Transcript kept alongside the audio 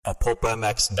A Pulp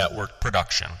MX Network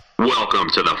production.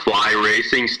 Welcome to the Fly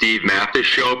Racing Steve Mathis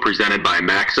Show, presented by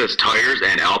Maxxis Tires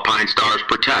and Alpine Stars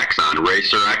Protects on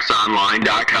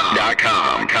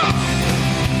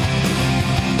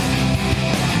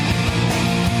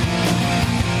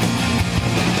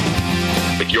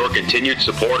RacerXOnline.com. With your continued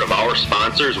support of our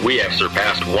sponsors, we have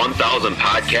surpassed 1,000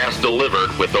 podcasts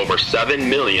delivered with over 7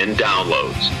 million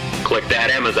downloads. Click that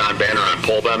Amazon banner on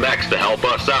Pulp MX to help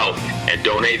us out and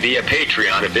donate via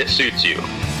Patreon if it suits you.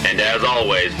 And as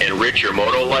always, enrich your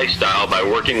moto lifestyle by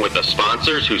working with the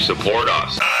sponsors who support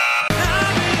us.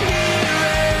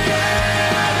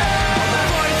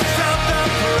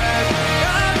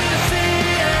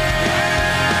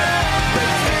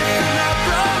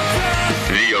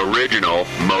 Original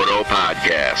Moto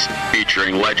Podcast,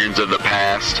 featuring legends of the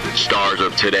past, stars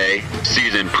of today,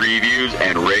 season previews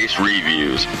and race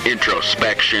reviews,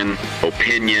 introspection,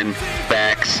 opinion,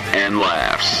 facts, and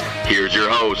laughs. Here's your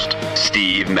host,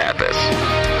 Steve Mathis.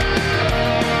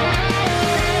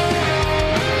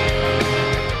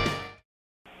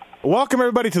 Welcome,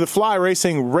 everybody, to the Fly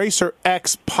Racing Racer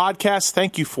X podcast.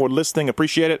 Thank you for listening.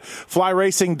 Appreciate it.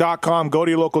 FlyRacing.com. Go to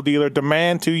your local dealer.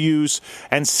 Demand to use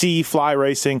and see Fly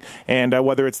Racing. And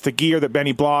whether it's the gear that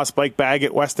Benny Bloss, Blake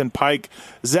Baggett, Weston Pike,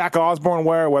 Zach Osborne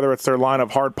wear, whether it's their line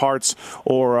of hard parts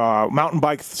or mountain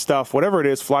bike stuff, whatever it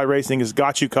is, Fly Racing has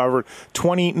got you covered.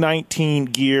 2019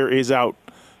 gear is out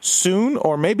soon,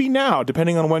 or maybe now,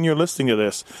 depending on when you're listening to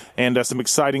this, and some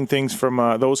exciting things from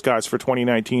those guys for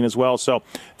 2019 as well. So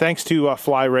thanks to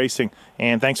Fly Racing,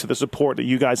 and thanks for the support that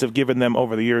you guys have given them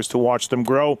over the years to watch them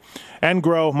grow and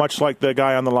grow, much like the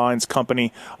guy on the line's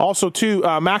company. Also, too,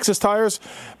 Maxxis Tires,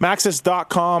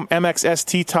 Maxxis.com,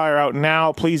 MXST tire out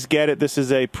now. Please get it. This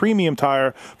is a premium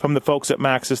tire from the folks at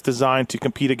Maxxis, designed to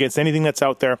compete against anything that's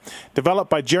out there. Developed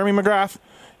by Jeremy McGrath,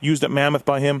 used at Mammoth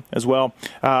by him as well.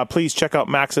 Please check out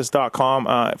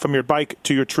Maxxis.com. From your bike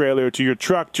to your trailer to your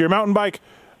truck to your mountain bike,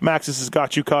 Maxxis has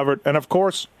got you covered. And, of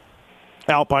course,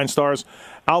 Alpine Stars.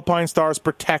 Alpine Stars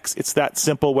protects. It's that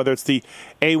simple, whether it's the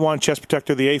A1 chest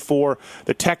protector, the A4,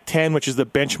 the Tech 10, which is the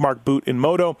benchmark boot in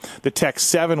moto, the Tech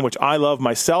 7, which I love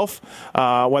myself,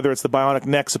 whether it's the bionic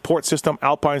neck support system,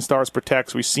 Alpine Stars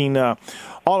protects. We've seen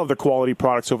all of the quality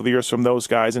products over the years from those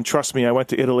guys. And trust me, I went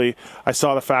to Italy, I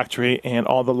saw the factory, and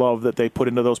all the love that they put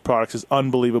into those products is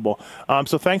unbelievable.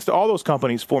 So thanks to all those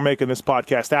companies for making this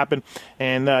podcast happen,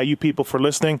 and you people for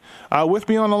listening. With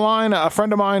me on the line, a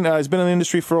friend of mine has been in the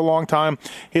industry for a long time.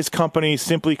 His company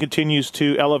simply continues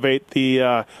to elevate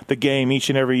the game each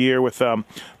and every year with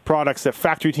products that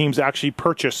factory teams actually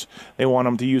purchase. They want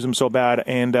them to use them so bad,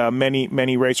 and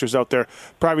many racers out there,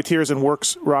 privateers and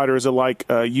works riders alike,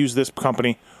 use this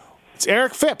company. It's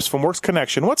Eric Phipps from Works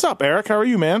Connection. What's up, Eric? How are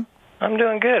you, man? I'm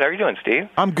doing good. How are you doing, Steve?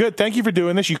 I'm good. Thank you for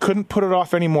doing this. You couldn't put it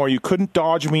off anymore. You couldn't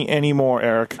dodge me anymore,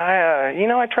 Eric.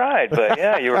 I tried, but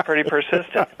yeah, you were pretty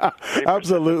persistent.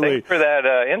 Absolutely. Thanks for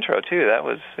that intro too. That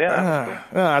was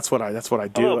that's what I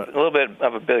do. A little bit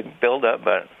of a big build-up,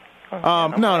 but.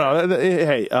 No.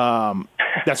 Hey,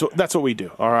 that's what we do.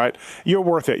 All right, you're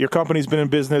worth it. Your company's been in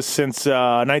business since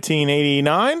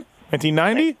 1989,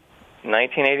 1990.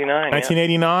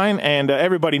 1989, and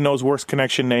everybody knows Works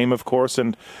Connection name, of course,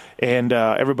 and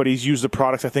everybody's used the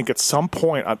products. I think at some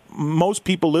point, most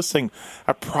people listening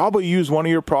have probably used one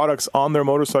of your products on their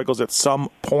motorcycles at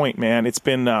some point. Man, it's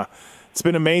been an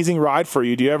amazing ride for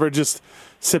you. Do you ever just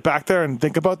sit back there and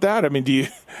think about that? I mean, do you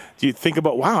think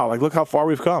about, wow, like look how far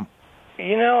we've come?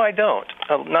 I don't.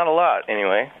 Not a lot,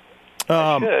 anyway.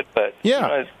 I should, but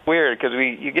yeah, it's weird because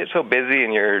you get so busy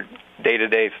in your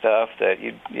day-to-day stuff that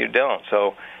you don't.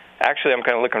 So actually, I'm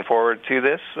kind of looking forward to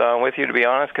this with you, to be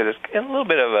honest, because it's a little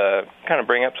bit of a kind of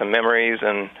bring up some memories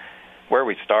and where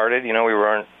we started. We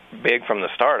weren't big from the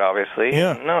start, obviously.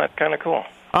 Yeah. No, it's kind of cool.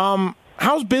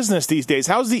 How's business these days?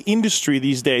 How's the industry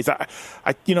these days? I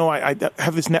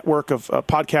have this network of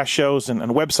podcast shows and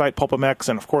website, Pulp MX,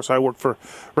 and of course I work for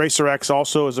Racer X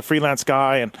also as a freelance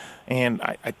guy, and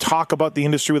I talk about the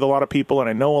industry with a lot of people, and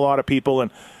I know a lot of people,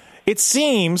 and it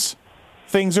seems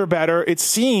things are better. It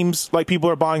seems like people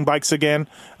are buying bikes again,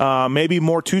 maybe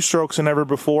more two-strokes than ever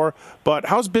before. But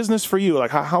how's business for you?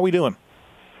 Like, how are we doing?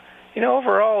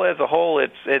 Overall, as a whole,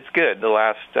 it's good. The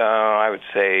last, I would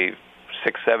say,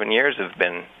 6-7 years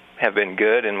have been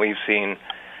good, and we've seen,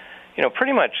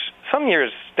 pretty much some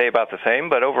years stay about the same,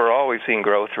 but overall we've seen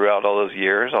growth throughout all those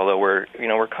years. Although we're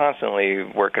constantly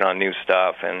working on new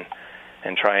stuff and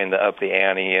trying to up the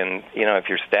ante. And if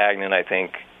you're stagnant, I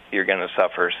think you're going to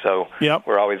suffer. So yep.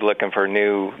 We're always looking for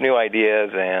new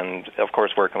ideas, and of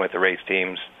course working with the race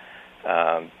teams.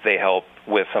 They help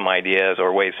with some ideas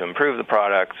or ways to improve the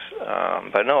products.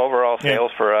 But no, overall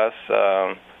sales for us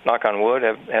knock on wood,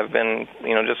 have been,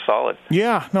 just solid.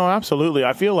 Yeah, no, absolutely.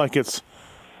 I feel like it's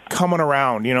coming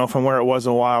around, from where it was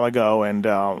a while ago. And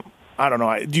I don't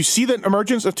know. Do you see the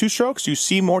emergence of two-strokes? Do you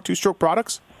see more two-stroke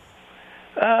products?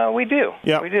 We do.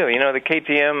 Yeah. We do. The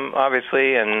KTM,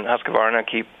 obviously, and Husqvarna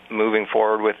keep moving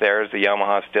forward with theirs. The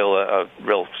Yamaha's still a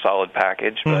real solid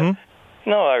package. But,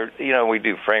 we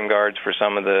do frame guards for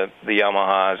some of the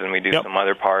Yamahas, and we do some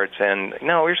other parts. And,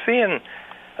 we're seeing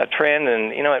a trend,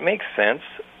 and, it makes sense.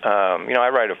 I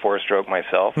ride a four-stroke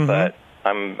myself, but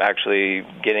I'm actually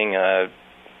getting a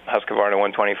Husqvarna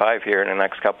 125 here in the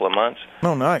next couple of months.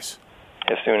 Oh, nice.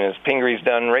 As soon as Pingree's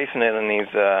done racing it in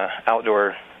these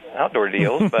outdoor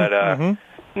deals. But,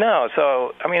 no,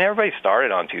 so, everybody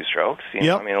started on two strokes. A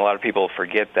lot of people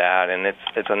forget that, and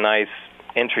it's a nice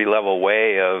entry-level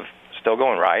way of still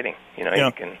going riding. You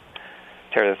can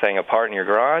tear the thing apart in your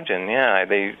garage, and,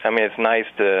 it's nice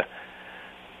to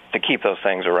keep those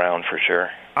things around for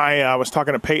sure. I was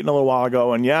talking to Peyton a little while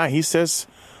ago, and, he says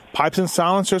pipes and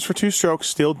silencers for two-strokes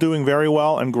still doing very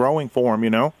well and growing for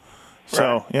him,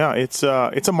 So, right. It's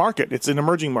a market. It's an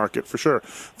emerging market for sure.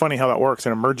 Funny how that works,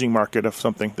 an emerging market of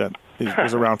something that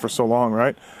is around for so long,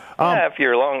 right? If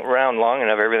you're around long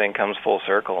enough, everything comes full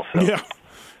circle. So.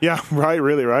 Yeah, right,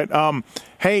 really, right.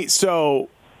 Hey, so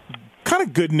kind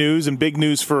of good news and big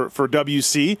news for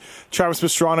WC. Travis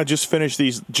Pastrana just finished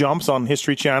these jumps on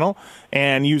History Channel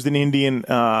and used an Indian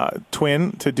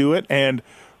twin to do it, and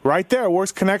right there,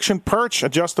 Works Connection perch,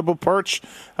 adjustable perch,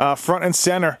 front and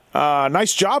center.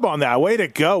 Nice job on that. Way to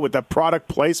go with the product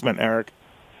placement, Eric.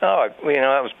 Oh,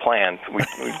 that was planned. We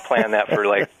planned that for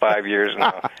like 5 years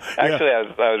now. Actually, I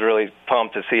was really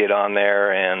pumped to see it on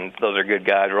there, and those are good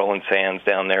guys, Roland Sands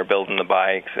down there building the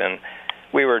bikes, and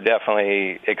we were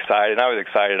definitely excited. I was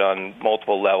excited on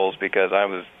multiple levels because I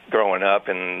was growing up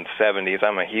in the 70s.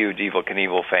 I'm a huge Evel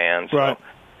Knievel fan, so right.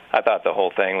 I thought the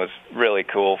whole thing was really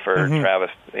cool for Travis,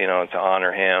 to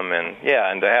honor him,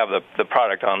 and to have the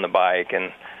product on the bike,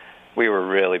 and we were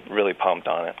really, really pumped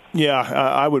on it. Yeah,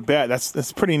 I would bet.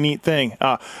 That's a pretty neat thing.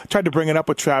 Tried to bring it up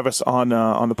with Travis on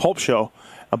the Pulp Show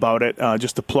about it,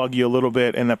 just to plug you a little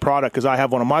bit in the product, because I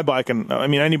have one on my bike, and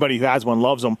anybody who has one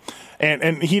loves them.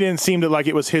 And he didn't seem to like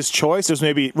it was his choice. It was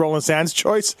maybe Roland Sands'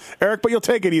 choice, Eric, but you'll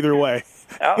take it either way.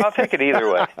 I'll take it either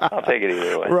way.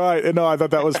 Right. No, I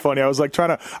thought that was funny. I was like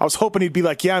I was hoping he'd be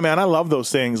like, yeah, man, I love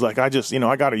those things. Like, I just,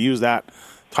 I got to use that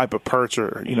type of perch,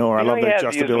 or I love the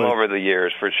adjustability. Used them over the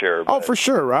years for sure. But, for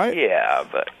sure, right? Yeah,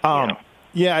 but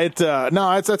yeah,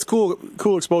 that's cool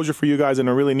exposure for you guys, and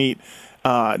a really neat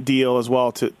deal as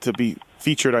well to be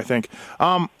featured, I think.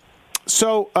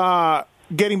 So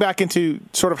getting back into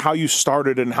sort of how you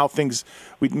started and how things,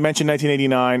 we mentioned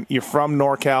 1989. You're from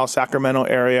NorCal, Sacramento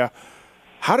area.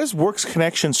 How does Works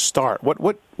Connection start?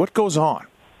 What goes on?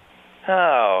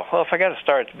 Oh, well, if I got to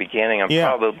start at the beginning, I'm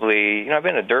probably, I've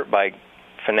been a dirt bike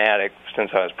fanatic since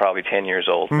I was probably 10 years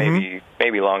old, maybe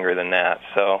longer than that.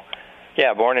 So,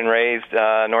 born and raised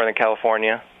Northern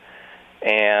California.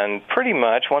 And pretty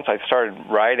much once I started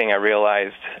riding, I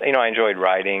realized, I enjoyed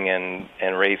riding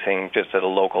and racing just at a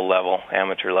local level,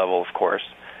 amateur level, of course.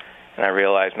 And I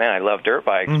realized, man, I love dirt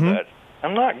bikes, but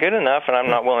I'm not good enough, and I'm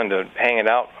not willing to hang it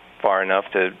out far enough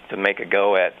to make a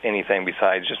go at anything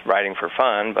besides just riding for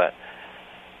fun. But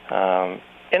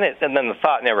and then the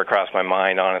thought never crossed my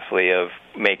mind, honestly, of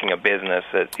making a business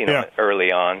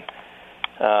early on.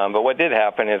 But what did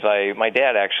happen is my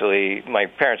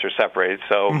parents are separated,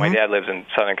 so my dad lives in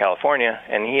Southern California,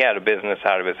 and he had a business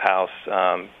out of his house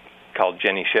called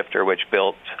Jenny Shifter, which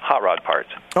built hot rod parts.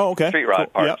 Oh, okay. Street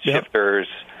rod parts, shifters,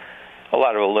 a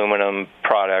lot of aluminum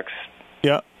products.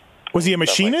 Yeah. Was he a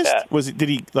machinist? Like Did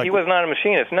he He was not a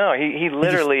machinist. No, he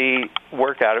literally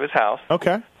worked out of his house.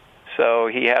 Okay. So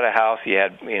he had a house. He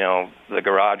had, the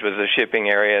garage was a shipping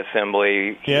area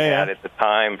assembly. He had at the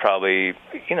time probably,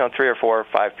 3 or 4 or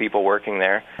 5 people working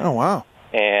there. Oh, wow.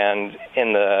 And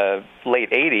in the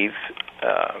late 80s,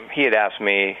 he had asked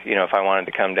me, if I wanted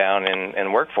to come down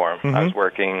and work for him. I was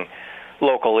working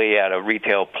locally at a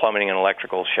retail plumbing and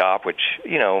electrical shop, which,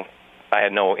 I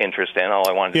had no interest in. All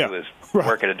I wanted to do was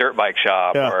work at a dirt bike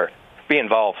shop or be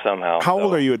involved somehow. How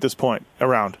old are you at this point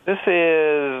around? This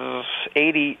is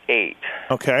 88.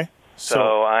 Okay.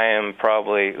 So I am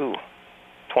probably,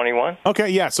 21. Okay,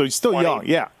 yeah, so he's still 20, young.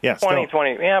 Yeah, 20,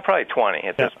 probably 20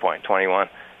 at this point, 21.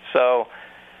 So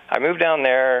I moved down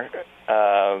there.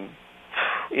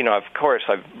 Of course,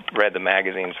 I've read the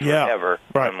magazines forever.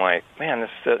 Right. I'm like, man,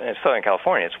 it's Southern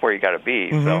California. It's where you got to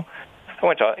be. So I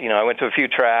went to a few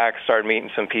tracks, started meeting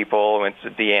some people, went to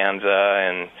De Anza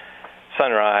and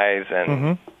Sunrise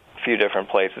and a few different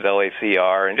places,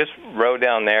 LACR, and just rode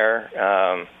down there.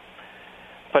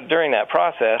 but during that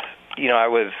process, I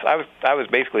was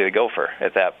basically the gopher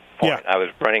at that point. Yeah. I was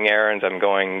running errands. I'm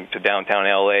going to downtown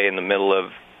LA in the middle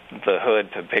of the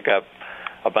hood to pick up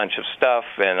a bunch of stuff,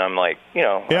 and I'm like,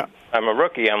 I'm a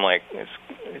rookie. I'm like,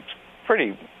 it's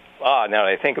pretty odd now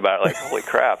that I think about it. Like, holy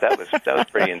crap, that was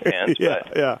pretty intense.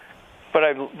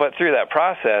 But through that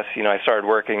process, I started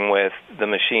working with the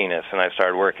machinists, and I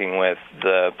started working with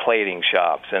the plating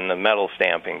shops and the metal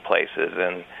stamping places,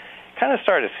 and kind of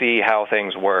started to see how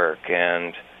things work,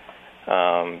 and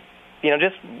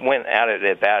just went at it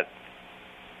at that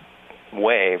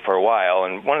way for a while.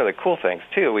 And one of the cool things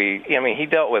too, he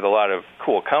dealt with a lot of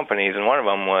cool companies, and one of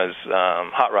them was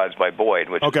Hot Rods by Boyd,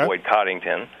 which is Boyd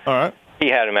Coddington. All right. He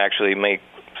had him actually make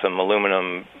some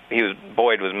aluminum.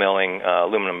 Boyd was milling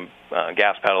aluminum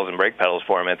gas pedals and brake pedals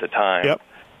for him at the time. Yep.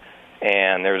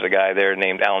 And there was a guy there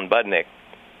named Alan Budnick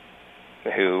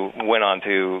who went on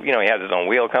to, he has his own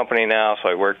wheel company now, so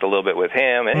I worked a little bit with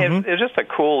him. And it was just a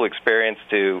cool experience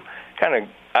to kind of,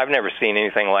 I've never seen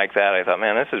anything like that. I thought,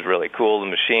 man, this is really cool. The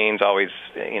machines, always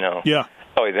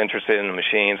interested in the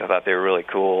machines. I thought they were really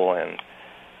cool. And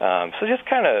so just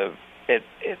kind of, it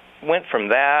went from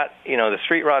that. The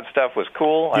street rod stuff was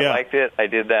cool. I liked it. I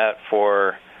did that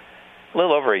for a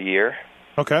little over a year.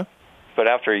 Okay. But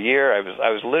after a year, I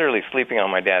was literally sleeping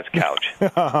on my dad's couch.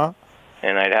 Uh-huh.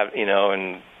 And I'd have,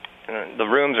 and the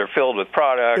rooms are filled with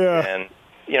product, and,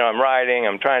 I'm riding,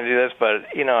 I'm trying to do this, but,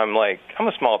 I'm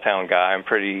a small town guy. I'm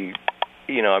pretty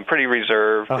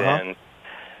reserved, and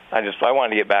I wanted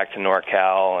to get back to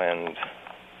NorCal, and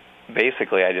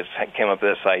basically I just came up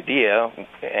with this idea,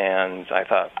 and I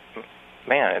thought,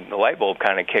 man, the light bulb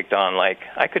kind of kicked on, like,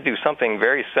 I could do something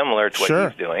very similar to what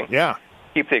he's doing. Yeah.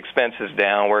 Keep the expenses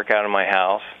down, work out of my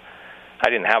house. I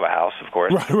didn't have a house, of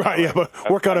course. Right, yeah, but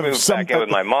work out of moved back in with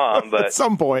my mom, but at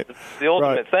some point. The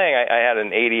ultimate thing, I had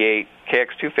an 88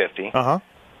 KX 250,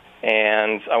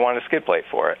 and I wanted a skid plate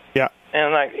for it. Yeah.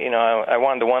 And I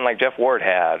wanted the one like Jeff Ward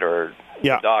had, or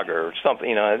the Dogger, or something.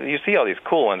 You see all these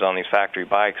cool ones on these factory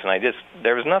bikes, and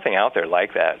there was nothing out there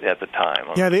like that at the time.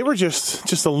 Yeah, they were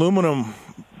just aluminum.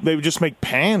 They would just make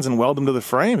pans and weld them to the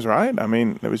frames, right? I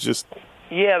mean, it was just.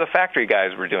 Yeah, the factory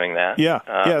guys were doing that. Yeah,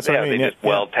 that's what I mean. They just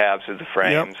weld tabs to the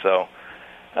frame. Yep. So,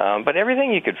 but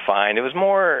everything you could find, it was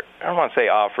more, I don't want to say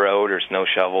off-road or snow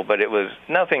shovel, but it was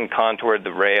nothing contoured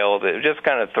the rail. It was just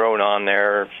kind of thrown on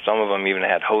there. Some of them even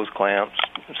had hose clamps,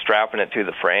 strapping it to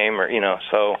the frame, or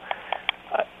So,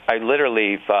 I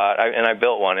literally thought, and I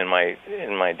built one in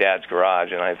my dad's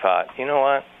garage, and I thought, you know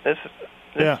what, this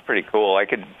is pretty cool. I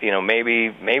could, maybe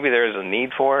there's a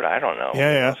need for it. I don't know.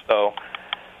 Yeah. So.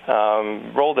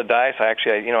 Rolled the dice. I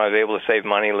was able to save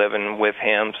money living with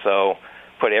him, so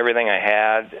put everything I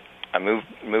had. I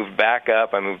moved back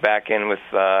up. I moved back in with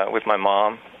my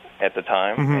mom at the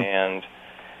time, and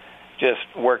just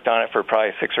worked on it for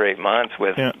probably 6 or 8 months.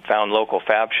 Found local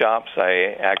fab shops.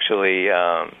 I actually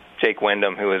Jake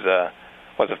Wyndham, who was a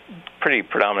pretty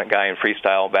predominant guy in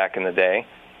freestyle back in the day.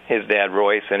 His dad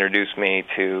Royce introduced me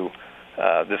to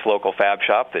this local fab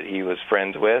shop that he was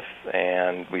friends with,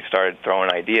 and we started throwing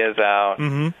ideas out,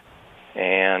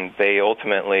 and they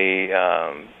ultimately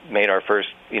made our first,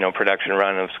 production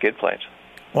run of skid plates.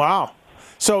 Wow.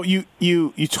 So you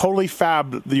totally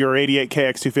fabbed your 88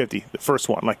 KX 250, the first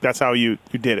one. Like, that's how you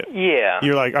did it. Yeah.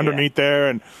 You're like underneath there,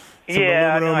 and some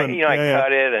aluminum. I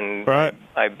cut it, and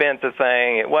I bent the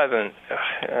thing. It wasn't.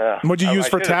 What'd you use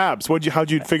for tabs? How'd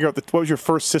you figure out what was your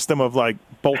first system of like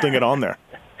bolting it on there?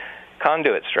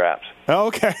 Conduit straps. Oh,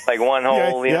 okay. Like one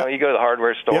hole, you know, you go to the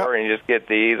hardware store and you just get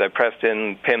these. I pressed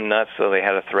in PIM nuts so they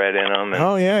had a thread in them.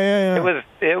 And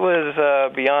It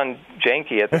was beyond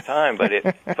janky at the time, but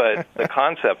the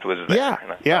concept was there. Yeah.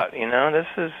 And I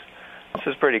thought, this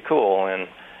is pretty cool. And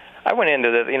I went into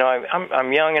this,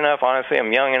 I'm young enough, honestly,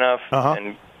 and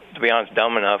to be honest,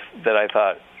 dumb enough that I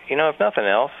thought, if nothing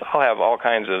else, I'll have all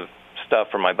kinds of stuff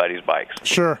for my buddies' bikes.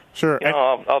 Sure.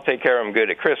 I'll take care of them good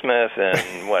at Christmas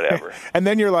and whatever. And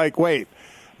then you're like, wait,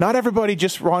 not everybody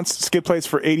just wants skid plates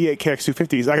for 88 KX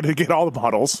 250s. I got to get all the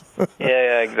models.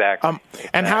 Yeah, exactly.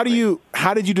 And how did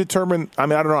you determine? I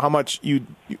mean, I don't know how much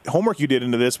homework you did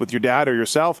into this with your dad or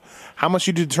yourself. How much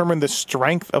you determine the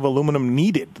strength of aluminum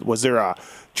needed? Was there a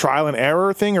trial and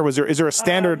error thing, or is there a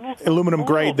standard aluminum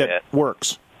grade that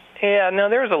works? Yeah, no,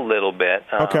 there was a little bit.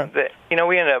 Okay.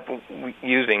 We ended up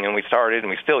using, and we started, and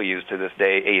we still use to this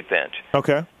day, 1/8 inch.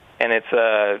 Okay. And it's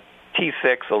a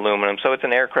T6 aluminum, so it's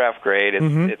an aircraft grade.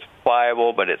 It's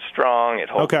pliable, but it's strong. It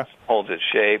holds its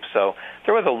shape. So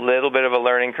there was a little bit of a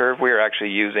learning curve. We were actually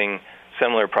using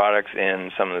similar products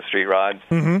in some of the street rod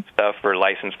stuff for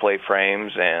license plate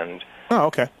frames and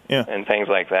and things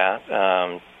like that.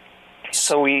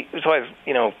 So I was,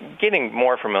 getting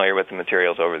more familiar with the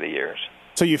materials over the years.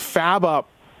 So you fab up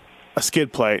a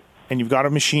skid plate, and you've got a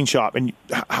machine shop, and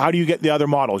how do you get the other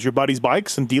models? Your buddies'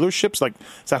 bikes and dealerships? Like,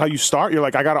 is that how you start? You're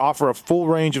like, I got to offer a full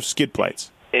range of skid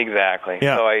plates. Exactly.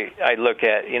 Yeah. So I look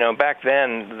at, back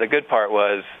then, the good part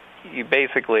was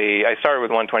I started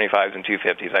with 125s and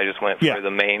 250s. I just went for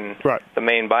the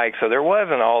main bike. So there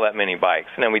wasn't all that many bikes.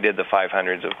 And then we did the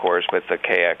 500s, of course, with the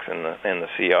KX and the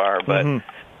CR. But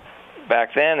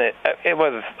back then, it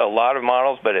was a lot of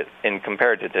models, but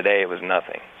compared to today, it was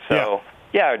nothing. So,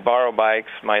 I'd borrow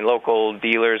bikes. My local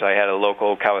dealers, I had a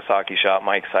local Kawasaki shop,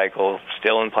 Mike Cycle,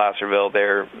 still in Placerville.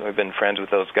 We've been friends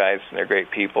with those guys. They're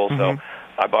great people. So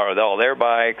I borrowed all their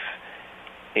bikes.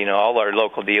 All our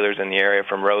local dealers in the area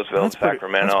from Roseville to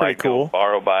Sacramento. That's pretty cool. Go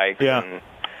borrow bikes. Yeah.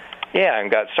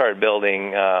 And started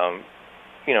building, a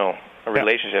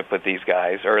relationship with these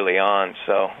guys early on.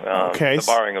 So the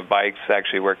borrowing of bikes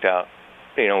actually worked out,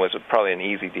 was probably an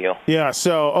easy deal. Yeah.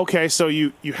 So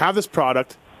you have this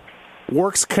product.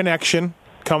 Works Connection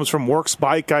comes from Works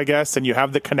Bike, I guess, and you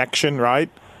have the connection, right?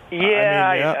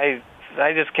 Yeah,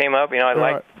 I just came up.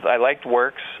 I liked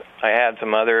Works. I had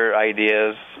some other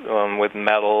ideas with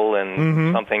metal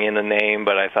and something in the name,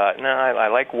 but I thought, no, I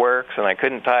like Works, and I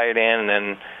couldn't tie it in. And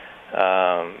then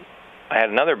I had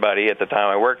another buddy at the time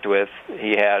I worked with.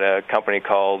 He had a company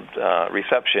called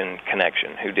Reception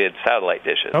Connection who did satellite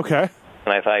dishes. Okay.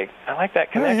 And I thought, I like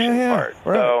that connection part.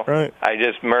 Right. I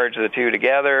just merged the two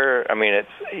together. I mean, it's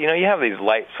you have these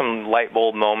some light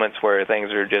bulb moments where things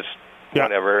are just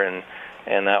whatever, and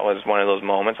that was one of those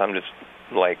moments. I'm just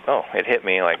like, oh, it hit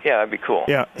me. Like, yeah, that'd be cool.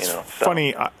 Yeah, it's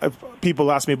funny.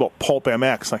 People ask me about Pulp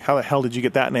MX. Like, how the hell did you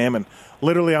get that name? And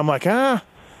literally, I'm like,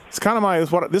 it's kind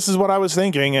of this is what I was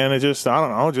thinking, and it just, I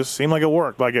don't know, it just seemed like it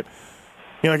worked. Like it,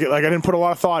 like I didn't put a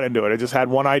lot of thought into it. I just had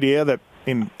one idea that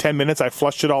in 10 minutes I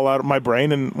flushed it all out of my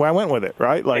brain, and I went with it.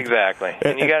 Right? Like exactly.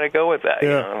 And you got to go with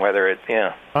that. Whether it's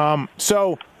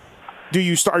So, do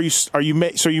you start?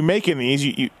 So you're making these?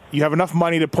 You have enough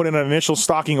money to put in an initial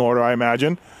stocking order, I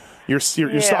imagine. You're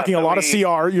stocking a lot of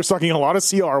CR. You're stocking a lot of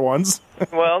CR ones.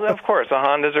 Well, of course, the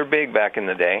Hondas are big back in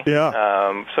the day.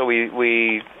 Yeah. So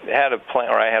we had a plan,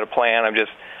 or I had a plan. I'm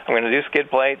going to do skid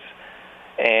plates,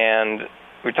 and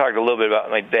we talked a little bit about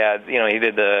my dad. He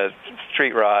did the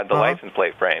street rod, the license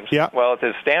plate frames. Yeah. Well, at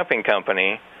his stamping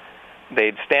company,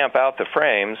 they'd stamp out the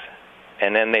frames,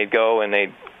 and then they'd go and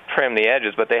they'd trim the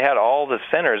edges, but they had all the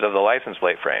centers of the license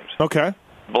plate frames. Okay.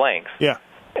 Blanks. Yeah.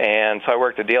 And so I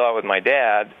worked a deal out with my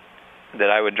dad that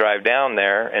I would drive down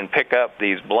there and pick up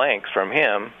these blanks from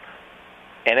him,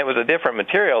 and it was a different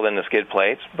material than the skid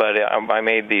plates, but I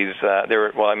made these.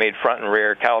 I made front and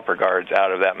rear caliper guards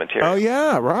out of that material. Oh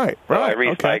yeah, right. So I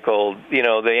recycled, the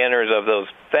inners of those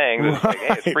things. It's like,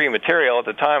 hey, it's free material. At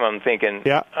the time, I'm thinking,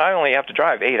 I only have to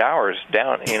drive 8 hours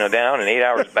down, down and 8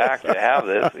 hours back to have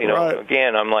this. Right.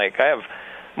 Again, I'm like, I have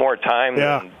more time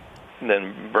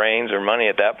than brains or money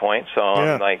at that point. So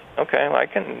I'm like, okay, well, I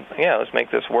can, let's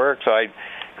make this work. So I'd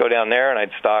go down there and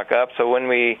I'd stock up. So when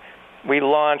we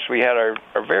launched, we had our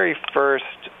very first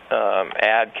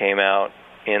ad came out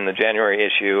in the January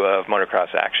issue of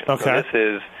Motocross Action. Okay. So this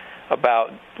is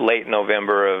about late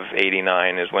November of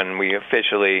 '89 is when we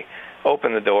officially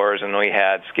opened the doors, and we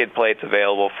had skid plates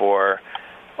available for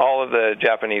all of the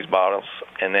Japanese models,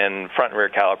 and then front and rear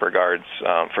caliper guards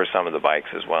for some of the bikes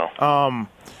as well.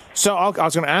 So I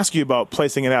was going to ask you about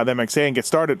placing it out of MXA and get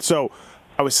started. So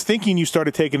I was thinking you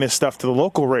started taking this stuff to the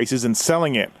local races and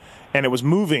selling it, and it was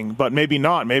moving, but maybe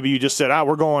not. Maybe you just said,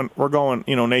 we're going,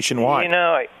 nationwide.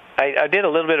 I did a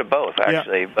little bit of both,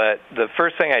 actually. Yeah. But the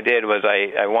first thing I did was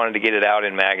I wanted to get it out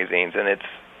in magazines, and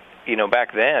it's,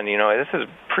 back then, this is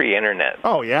pre-internet.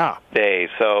 Oh, yeah. Days.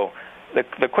 So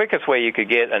the quickest way you could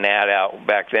get an ad out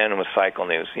back then was Cycle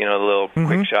News. The little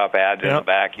quick shop ads in the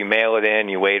back. You mail it in,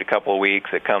 you wait a couple of weeks,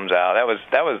 it comes out.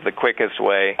 That was the quickest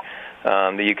way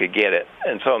that you could get it.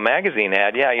 And so a magazine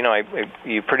ad,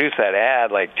 you produce that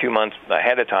ad like 2 months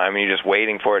ahead of time, and you're just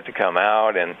waiting for it to come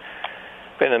out.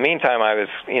 But in the meantime, I was,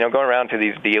 going around to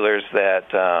these dealers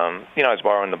that, I was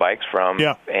borrowing the bikes from,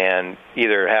 and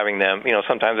either having them,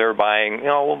 sometimes they were buying,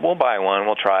 we'll buy one,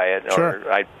 we'll try it. Sure.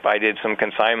 Or I did some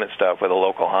consignment stuff with a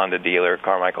local Honda dealer,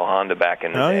 Carmichael Honda, back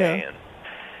in the day. Yeah. And,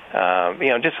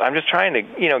 I'm just trying to,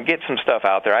 get some stuff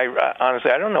out there. Honestly,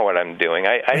 I don't know what I'm doing.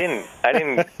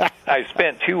 I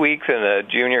spent 2 weeks in a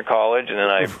junior college, and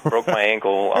then I broke my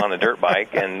ankle on a dirt bike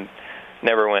and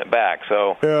never went back.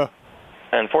 So,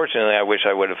 unfortunately, I wish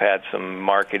I would have had some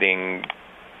marketing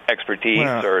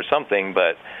expertise or something.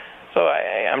 But so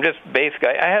I'm just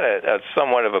basically, I had a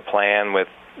somewhat of a plan with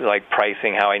like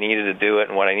pricing, how I needed to do it,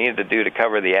 and what I needed to do to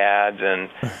cover the ads, and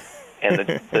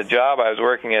And the job I was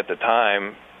working at the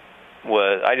time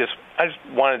was I just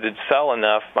wanted to sell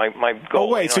enough. My goal. Oh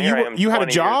wait, so you had a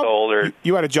job?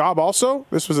 You had a job also?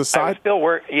 This was a side. I was still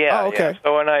work. Yeah. Oh, okay. Yeah.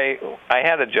 So when I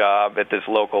had a job at this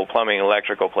local plumbing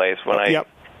electrical place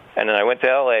and then I went to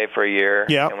LA for a year.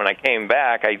 Yep. And when I came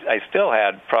back, I still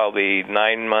had probably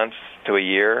 9 months to a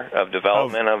year of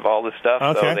development of all this stuff.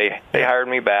 Okay. So they hired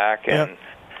me back, and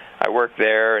I worked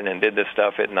there, and then did this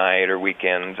stuff at night or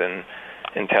weekends, and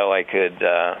until I could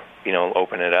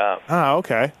open it up. Ah,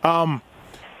 okay.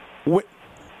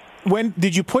 When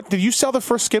did you sell the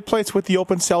first skid plates with the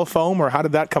open cell foam, or how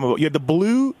did that come about? You had the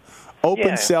blue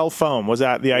open cell foam. Was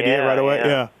that the idea right away?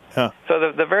 Yeah.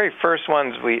 So the very first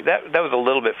ones that was a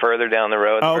little bit further down the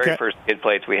road. The very first skid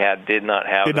plates we had did not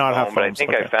have foam, but I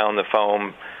think I found the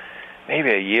foam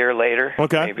maybe a year later,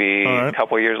 maybe a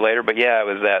couple years later. But yeah, it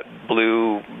was that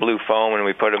blue foam, and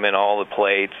we put them in all the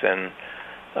plates, and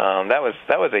that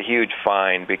was a huge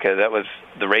find, because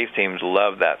the race teams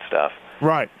loved that stuff.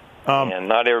 Right. And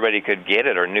not everybody could get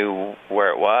it or knew where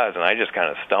it was, and I just kind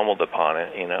of stumbled upon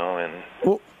it, And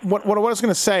well, what I was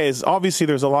going to say is, obviously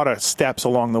there's a lot of steps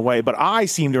along the way, but I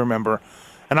seem to remember,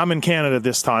 and I'm in Canada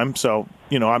this time, so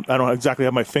I don't exactly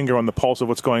have my finger on the pulse of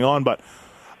what's going on, but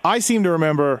I seem to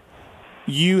remember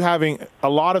you having a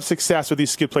lot of success with these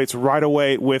skid plates right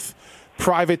away with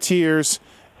privateers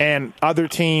and other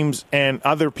teams and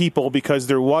other people, because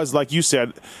there was, like you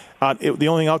said, the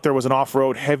only thing out there was an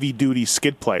off-road heavy-duty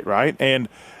skid plate, right? And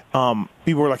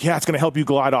people were like, yeah, it's going to help you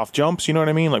glide off jumps, you know what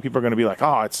I mean? Like, people are going to be like,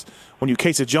 oh, it's when you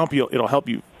case a jump, it'll help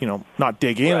you, not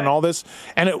dig in and all this.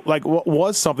 And it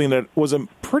was something that was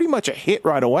pretty much a hit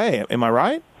right away. Am I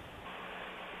right?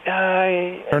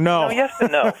 Or no? Yes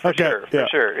and no, for sure.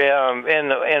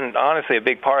 And honestly, a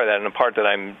big part of that, and the part that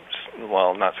I'm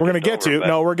not. We're going to get to.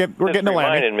 No, we're getting to Lammy.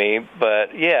 Reminded me,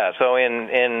 but yeah. So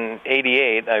in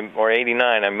 '88 or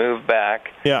 '89, I moved back.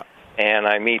 Yeah. And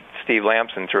I meet Steve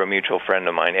Lamson through a mutual friend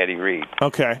of mine, Eddie Reed.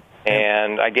 Okay.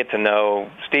 And I get to know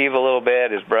Steve a little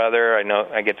bit, his brother.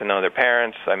 I get to know their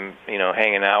parents. I'm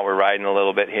hanging out. We're riding a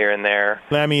little bit here and there.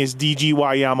 Lammy is DGY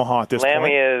Yamaha at this point.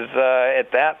 Lammy is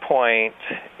at that point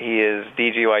he is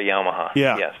DGY Yamaha.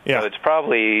 Yeah. Yes. Yeah. So it's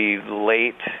probably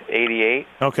late '88.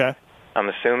 Okay. I'm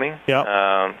assuming.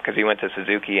 Yeah. Because he went to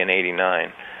Suzuki in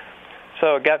 '89.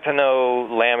 So got to know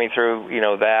Lammy through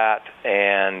that,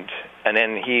 and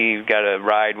then he got a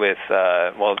ride with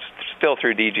still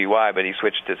through DGY, but he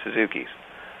switched to Suzuki's.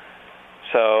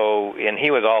 So, and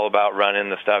he was all about running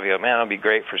the stuff. He goes, man, it'll be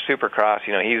great for Supercross.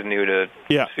 He's new to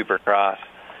Supercross.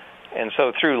 And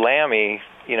so through Lammy,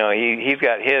 he's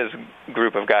got his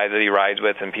group of guys that he rides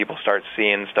with, and people start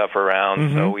seeing stuff around.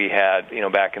 Mm-hmm. So we had,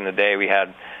 back in the day, we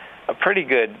had a pretty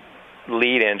good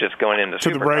lead-in just going into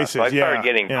Supercross. The races, so I started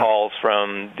getting calls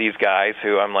from these guys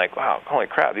who I'm like, wow, holy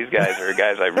crap, these guys are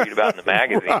guys I read about in the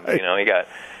magazines. Right. You got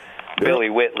Billy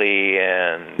Whitley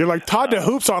and... You're like Todd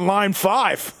DeHoops on line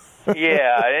 5.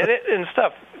 Yeah, and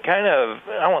stuff kind of,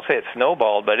 I won't say it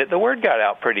snowballed, but the word got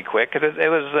out pretty quick, because it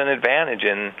was an advantage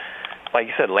in, like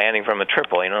you said, landing from a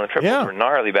triple. The triples were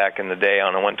gnarly back in the day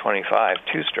on a 125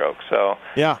 two-stroke. So,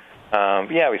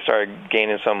 we started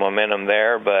gaining some momentum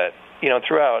there, but,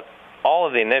 throughout all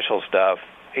of the initial stuff,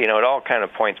 it all kind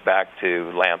of points back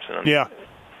to Lamson. Yeah.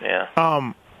 Yeah.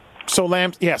 So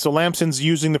Lamson's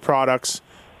using the products.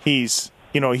 He's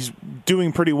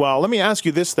doing pretty well. Let me ask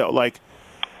you this though,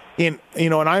 and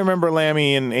I remember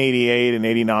Lammy in '88 and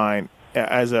 '89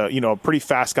 as a pretty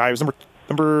fast guy. He was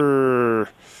number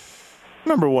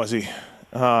was he?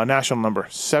 National number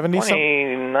 70.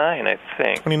 29, I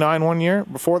think. 29 one year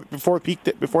before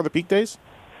the peak days.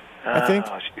 I think.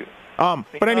 Shoot.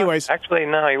 But anyways, actually,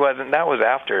 no, he wasn't. That was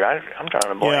after. I'm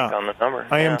trying to blank on the number.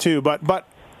 I am too. But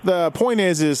the point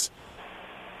is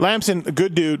Lamson, a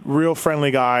good dude, real friendly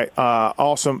guy,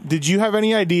 awesome. Did you have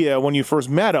any idea when you first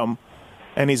met him,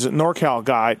 and he's a NorCal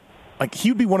guy, like he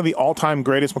would be one of the all-time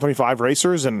greatest 125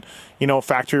 racers and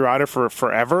factory rider for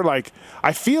forever? Like,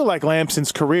 I feel like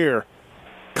Lamson's career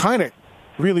kind of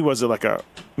really was like a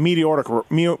meteoric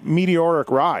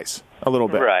rise a little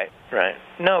bit. Right.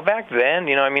 No, back then,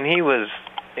 he was.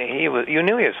 You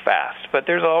knew he was fast, but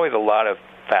there's always a lot of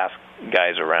fast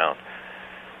guys around.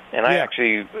 And I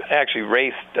actually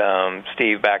raced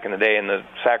Steve back in the day in the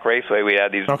Sac Raceway. We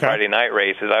had these Friday night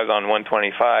races. I was on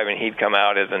 125, and he'd come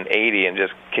out as an 80 and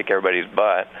just kick everybody's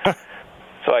butt.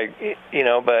 So you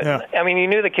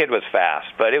knew the kid was fast,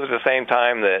 but it was the same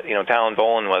time that Talon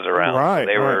Boland was around. Right,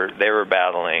 so they were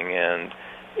battling, and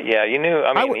you knew.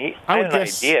 He had an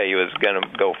idea he was going to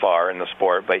go far in the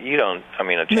sport, but you don't.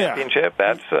 A championship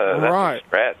that's a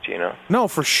stretch, No,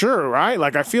 for sure, right?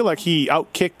 Like I feel like he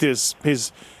outkicked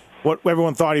his what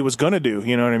everyone thought he was going to do.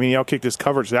 You know what I mean? He outkicked his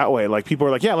coverage that way. Like, people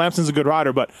were like, yeah, Lamson's a good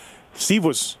rider, but Steve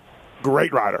was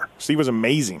great rider. Steve was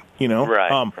amazing, you know?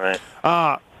 Right.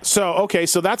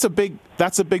 So that's a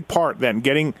big part then,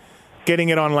 getting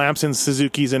it on Lamson's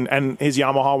Suzuki's and his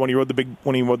Yamaha when he rode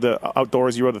the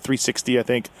outdoors, he rode the 360, I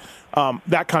think.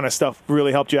 That kind of stuff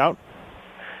really helped you out?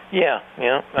 Yeah,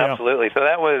 absolutely. So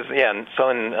that was, that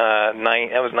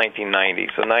was 1990.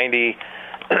 So 90,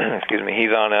 excuse me,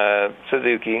 he's on a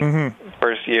Suzuki. Mm-hmm.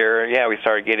 First year, we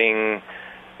started getting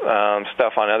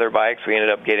stuff on other bikes. We ended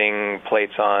up getting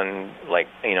plates on, like,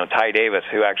 Ty Davis,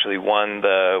 who actually won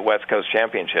the West Coast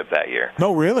Championship that year.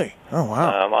 No, really? Oh,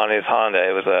 wow. On his Honda.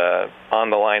 It was a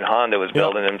on-the-line Honda was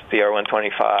building him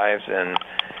CR125s, and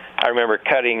I remember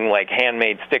cutting, like,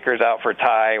 handmade stickers out for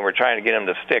Ty, and we're trying to get him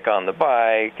to stick on the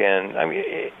bike. And, I mean,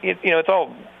 it's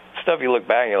all stuff you look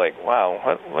back and you're like,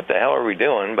 wow, what the hell are we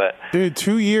doing? But dude,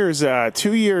 2 years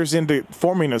into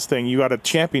forming this thing, you got a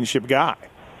championship guy.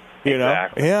 You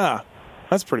exactly. know? Yeah.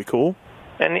 That's pretty cool.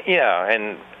 And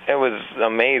and it was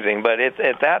amazing, but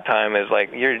at that time is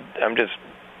like I'm just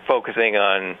focusing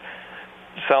on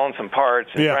selling some parts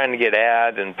and trying to get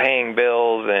ads and paying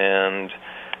bills and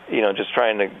just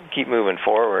trying to keep moving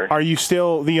forward. Are you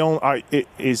still the only?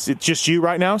 Is it just you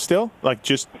right now? Still, like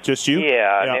just you?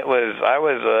 Yeah. And I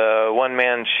was a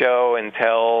one-man show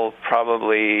until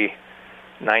probably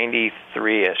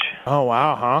 93-ish. Oh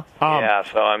wow, huh?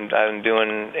 So I'm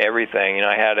doing everything.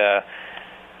 I had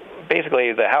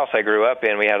basically the house I grew up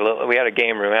in. We had a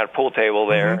game room, we had a pool table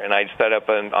there, and I'd set up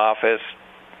an office,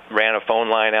 ran a phone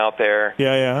line out there.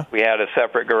 Yeah. We had a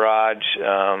separate garage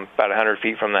about 100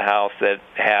 feet from the house that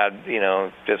had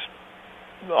just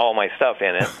all my stuff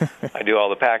in it. I do all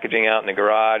the packaging out in the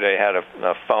garage. I had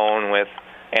a phone with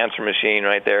answer machine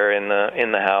right there in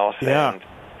the house. Yeah. And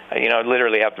I'd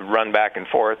literally have to run back and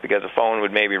forth because the phone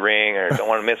would maybe ring or don't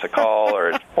want to miss a call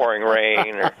or it's pouring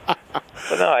rain.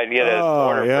 But no, I'd get an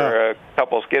order for a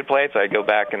couple skid plates. I'd go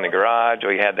back in the garage.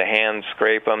 We had to hand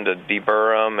scrape them to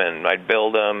deburr them, and I'd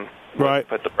build them,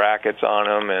 put the brackets on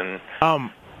them, and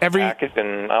package,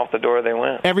 and out the door they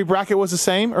went. Every bracket was the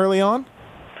same early on?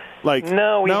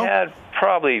 No, we had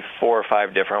probably 4 or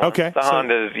 5 different ones. Okay. The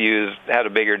Hondas had a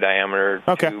bigger diameter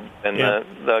tube than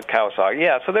the Kawasaki.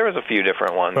 Yeah, so there was a few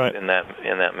different ones in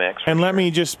that mix. And let me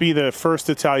just be the first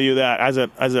to tell you that as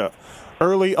a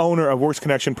early owner of Works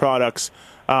Connection products,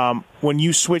 when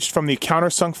you switched from the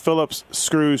countersunk Phillips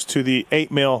screws to the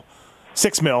 8 mil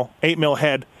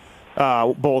head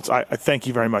bolts, I thank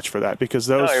you very much for that, because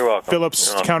those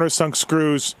Phillips countersunk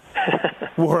screws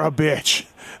were a bitch.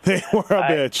 They were a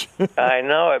bitch. I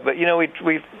know it, but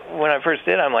we when I first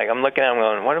did, I'm looking at them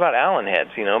going, what about Allen heads?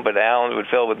 But Allens would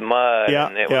fill with mud,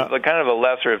 and it was kind of a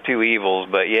lesser of two evils.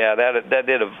 But that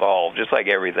did evolve, just like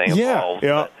everything evolved.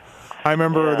 Yeah. I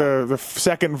remember the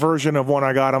second version of one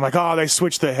I got. I'm like, oh, they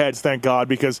switched the heads, thank God,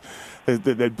 because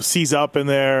they seize up in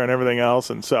there and everything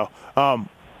else. And so,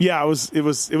 it was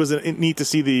neat to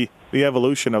see the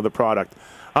evolution of the product.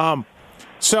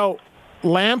 So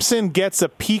Lamson gets a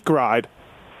peak ride,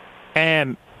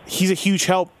 and he's a huge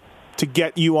help to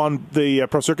get you on the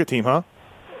Pro Circuit team, huh?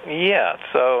 Yeah.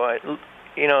 So,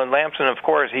 Lamson, of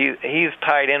course, he's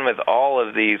tied in with all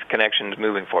of these connections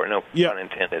moving forward. No pun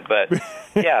intended. But,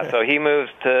 so he moves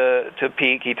to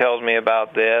Peak. He tells me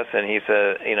about this, and he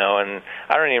says, and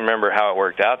I don't even remember how it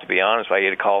worked out, to be honest. I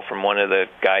get a call from one of the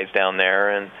guys down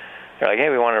there, and they're like, hey,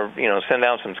 we want to, send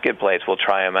down some skid plates. We'll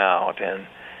try them out.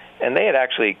 And they had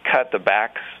actually cut the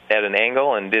backs at an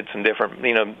angle and did some different,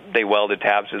 they welded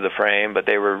tabs to the frame, but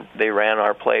they ran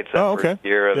our plates that first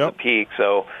year of the Peak.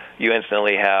 So you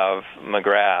instantly have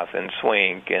McGrath and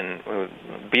Swink and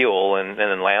Buell and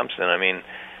then Lamson. I mean,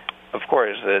 of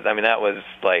course, that was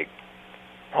like,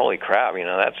 holy crap,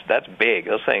 that's big.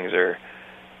 Those things are,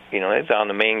 it's on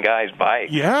the main guy's bike.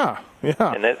 Yeah.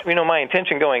 And that, my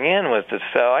intention going in was to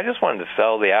sell. I just wanted to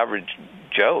sell the average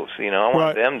Joes. I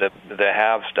wanted them to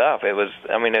have stuff. It was,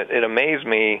 it amazed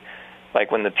me, like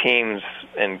when the teams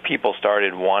and people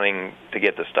started wanting to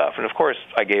get the stuff. And of course,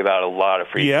 I gave out a lot of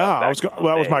free stuff.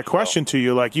 That was my question to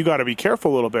you. Like, you got to be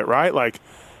careful a little bit, right? Like,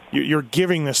 you're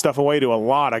giving this stuff away to a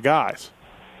lot of guys.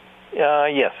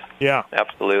 Yes. Yeah.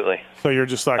 Absolutely. So you're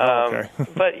just like, okay.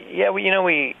 But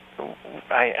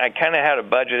I kind of had a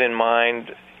budget in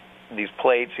mind. These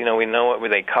plates, we know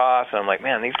what they cost, and I'm like,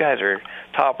 man, these guys are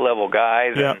top level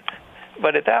guys. Yeah.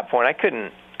 But at that point, I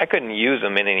couldn't use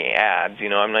them in any ads.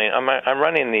 I'm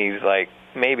running these like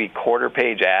maybe quarter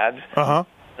page ads, and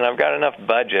I've got enough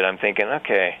budget. I'm thinking,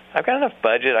 okay, I've got enough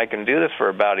budget. I can do this for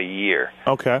about a year.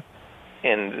 Okay.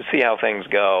 And see how things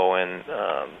go. And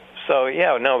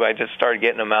but I just started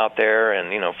getting them out there, and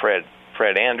Fred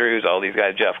Fred Andrews, all these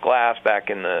guys, Jeff Glass back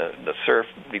in the surf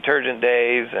detergent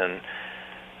days, and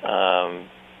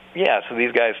so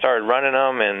these guys started running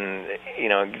them,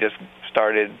 and just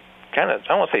started kind of,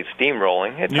 I won't say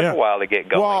steamrolling. It took a while to get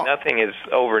going. Well, nothing is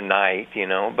overnight, but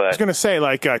I was going to say,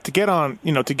 like, to get on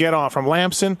from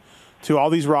Lamson to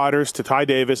all these riders to Ty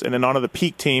Davis and then onto the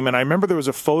Peak team. And I remember there was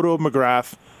a photo of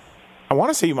McGrath. I want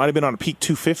to say he might have been on a Peak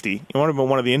 250. It might have been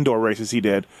one of the indoor races he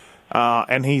did.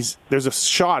 And there's a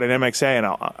shot in MXA, and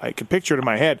I can picture it in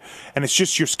my head, and it's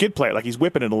just your skid plate, like he's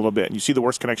whipping it a little bit, and you see the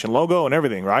Worst Connection logo and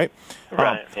everything, right?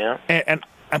 Right, yeah.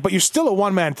 But you're still a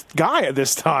one-man guy at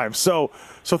this time, so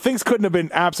things couldn't have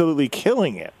been absolutely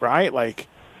killing it, right? Like,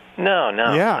 no,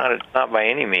 not by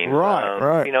any means.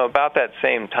 Right. About that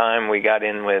same time, we got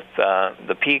in with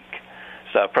the Peak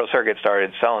stuff. Pro Circuit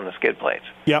started selling the skid plates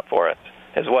for us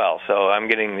as well. So I'm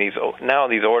getting these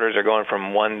orders are going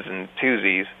from ones and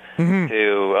twosies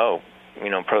to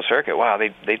Pro Circuit. Wow,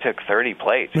 they took 30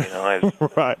 plates.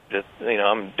 Right. Just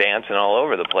I'm dancing all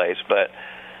over the place, but.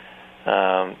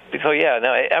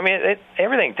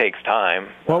 Everything takes time.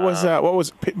 What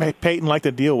was Peyton like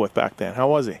to deal with back then? How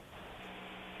was he?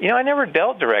 I never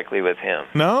dealt directly with him.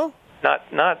 No?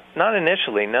 Not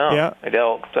initially, no. Yeah. I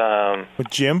dealt with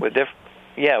Jim? with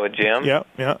Jim. Yeah.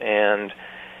 And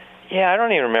I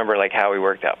don't even remember like how we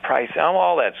worked out price.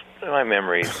 All that's my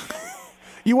memories.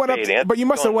 You went up, but you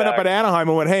must have went up at Anaheim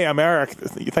and went, "Hey, I'm Eric.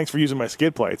 Thanks for using my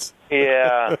skid plates."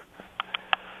 Yeah.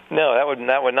 No,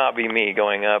 that would not be me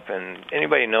going up, and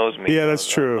anybody knows me. Yeah, that's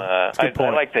true. I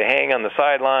like to hang on the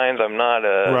sidelines. I'm not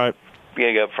a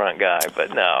big up front guy,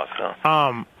 but no.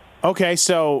 So. Okay,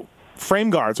 so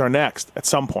frame guards are next at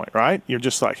some point, right? You're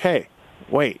just like, hey,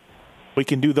 wait, we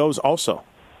can do those also.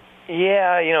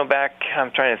 Yeah, back,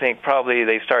 I'm trying to think, probably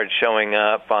they started showing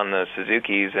up on the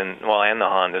Suzukis and the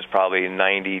Hondas probably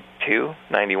 92,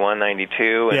 91,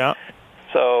 92. And yeah.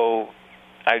 So...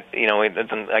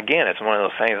 it's one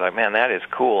of those things like, man, that is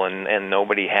cool, and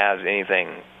nobody has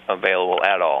anything available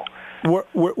at all.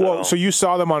 So you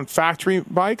saw them on factory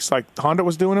bikes, like Honda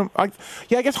was doing them? I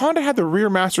guess Honda had the rear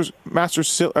master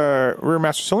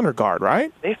cylinder guard,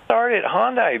 right? They started,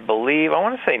 Honda, I believe, I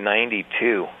want to say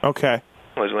 92. Okay.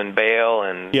 Was when Bale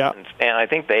and I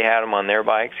think they had them on their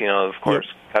bikes, of course,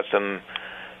 custom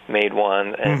made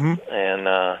one, and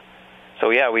so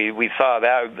we saw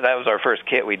that. That was our first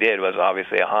kit we did, was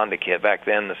obviously a Honda kit. Back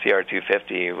then the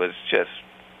CR250 was just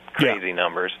crazy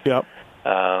numbers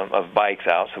of bikes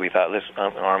out. So we thought,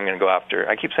 I'm going to go after,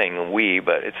 I keep saying we,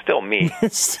 but it's still me.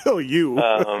 It's still you.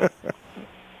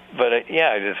 But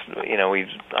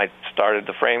I started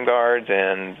the frame guards,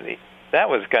 and that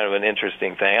was kind of an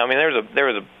interesting thing. I mean, there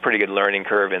was a pretty good learning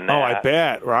curve in that. Oh, I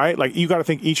bet, right? Like you got to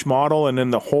think each model, and then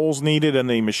the holes needed, and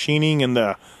the machining, and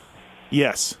the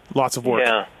yes, lots of work.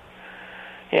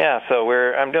 Yeah. So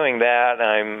I'm doing that.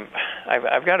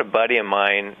 I've got a buddy of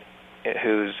mine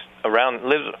who's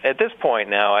lives at this point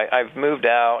now. I've moved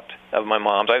out of my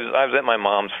mom's. I was at my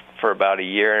mom's for about a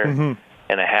year and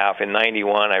a half. In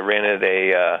 '91, I rented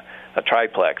a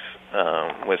triplex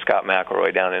with Scott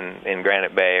McElroy down in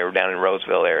Granite Bay, or down in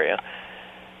Roseville area,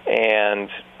 and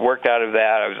worked out of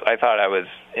that. I thought I was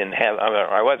in heaven.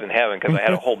 I was in heaven because I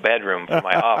had a whole bedroom for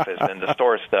my office and to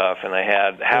store stuff, and I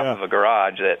had half of a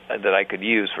garage that I could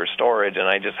use for storage, and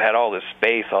I just had all this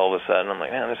space all of a sudden. I'm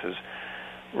like, man, this is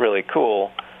really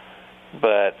cool.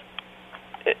 But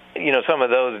some of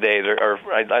those days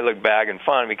I look back and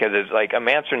fun, because it's like I'm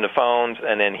answering the phones,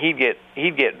 and then he'd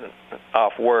get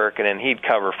off work, and then he'd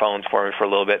cover phones for me for a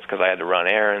little bit because I had to run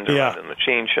errands or run to the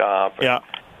machine shop.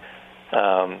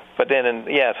 But then,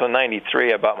 so in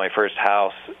 '93, I bought my first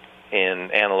house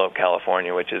in Antelope,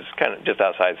 California, which is kind of just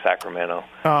outside Sacramento.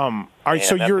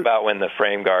 That's about when the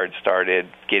frame guards started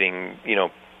getting,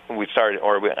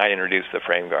 I introduced the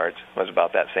frame guards. It was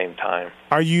about that same time.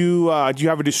 Are you? Do you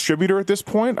have a distributor at this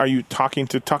point? Are you talking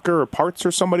to Tucker or Parts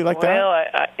or somebody like that? Well,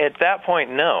 at that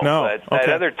point, no. But okay.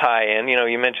 That other tie-in,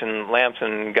 you mentioned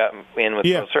Lamson got in with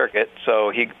Pro Circuit,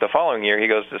 so the following year he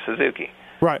goes to Suzuki.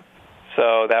 Right.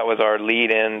 So that was our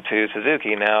lead-in to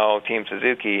Suzuki. Now Team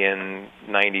Suzuki in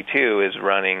 '92 is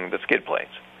running the skid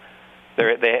plates.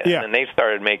 And they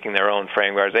started making their own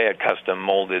frame guards. They had custom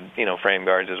molded, frame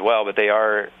guards as well. But they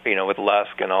are, with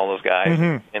Lusk and all those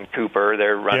guys and Cooper,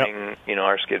 they're running,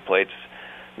 our skid plates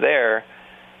there.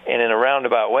 And in a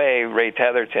roundabout way, Ray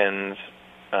Tetherton's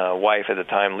wife at the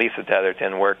time, Lisa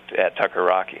Tetherton, worked at Tucker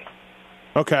Rocky.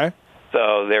 Okay.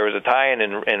 So there was a tie-in,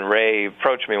 and Ray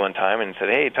approached me one time and said,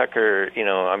 "Hey, Tucker,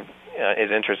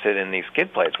 is interested in these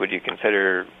skid plates. Would you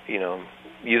consider,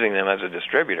 using them as a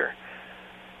distributor?"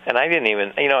 And I didn't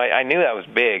even, I knew that was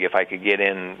big if I could get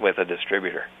in with a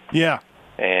distributor. Yeah.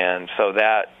 And so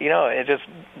that, it just,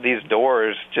 these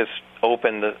doors just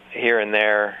opened here and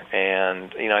there,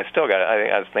 and, I still got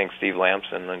it. I think Steve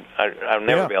Lamson, and I'll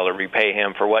never be able to repay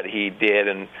him for what he did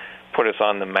and put us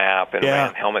on the map and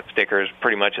ran helmet stickers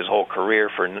pretty much his whole career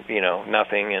for,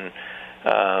 nothing. And,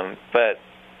 but,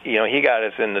 he got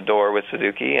us in the door with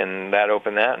Suzuki, and that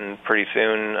opened that, and pretty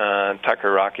soon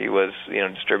Tucker Rocky was,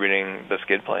 distributing the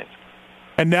skid plates.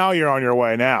 And now you're on your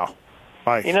way now.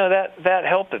 Like, that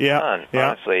helped a ton,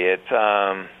 honestly. It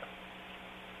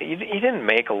you didn't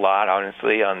make a lot,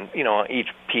 honestly, on each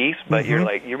piece, but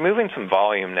you're moving some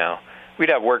volume now. We'd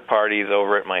have work parties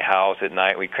over at my house at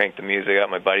night. We'd crank the music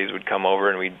up. My buddies would come over,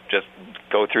 and we'd just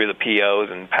go through the POs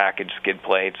and package skid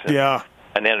plates,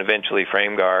 and then eventually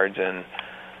frame guards, and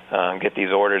get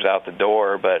these orders out the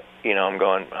door. But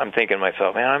I'm thinking to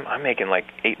myself, man, I'm making like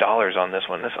 $8 on this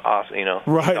one. This is awesome,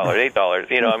 right?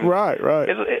 $8. Right.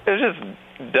 It was just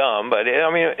dumb, but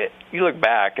you look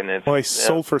back and it's. Well, they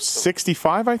sold for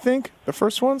 $65, I think, the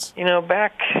first ones.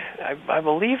 Back, I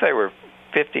believe they were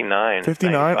 $59.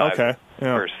 $59, okay.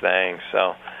 Yeah. First thing,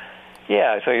 so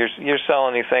so you're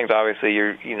selling these things. Obviously,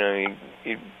 you're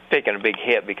taking a big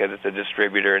hit because it's a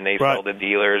distributor and they sell to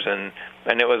dealers, and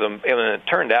it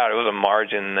turned out it was a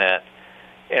margin that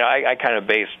I kind of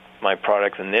based my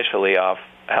products initially off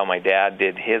how my dad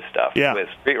did his stuff with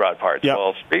street rod parts.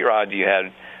 Well, street rod, you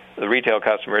had the retail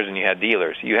customers and you had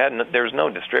dealers. There was no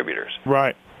distributors.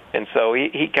 Right. And so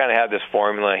he kind of had this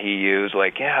formula he used,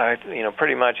 like,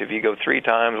 pretty much if you go 3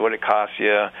 times what it costs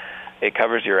you, it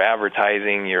covers your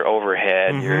advertising, your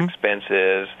overhead, your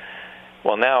expenses.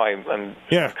 Well, now I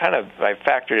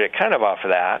factored it kind of off of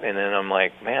that, and then I'm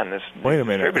like, man,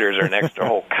 distributors are an extra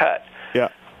whole cut. Yeah.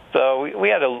 So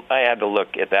I had to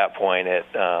look at that point at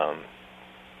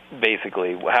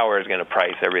basically how I was going to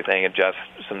price everything, adjust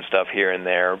some stuff here and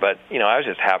there. But I was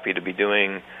just happy to be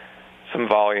doing some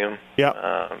volume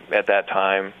at that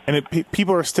time. And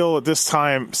people are still at this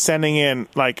time sending in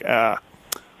like a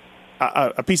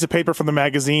piece of paper from the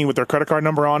magazine with their credit card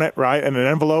number on it, right, and an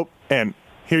envelope, and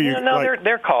here you.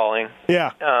 They're calling.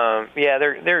 Yeah.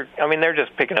 They're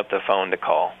just picking up the phone to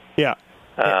call. Yeah.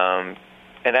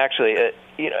 And actually,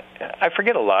 I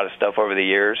forget a lot of stuff over the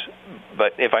years,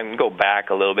 but if I can go back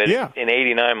a little bit, in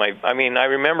 '89, I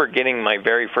remember getting my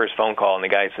very first phone call, and the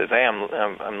guy says, "Hey,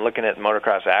 I'm looking at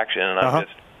motocross action, and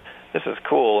this is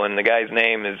cool." And the guy's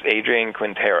name is Adrian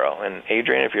Quintero. And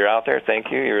Adrian, if you're out there,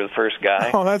 thank you. You're the first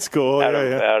guy. Oh, that's cool. Out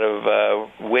of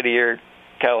Whittier,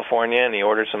 California, and he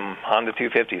ordered some Honda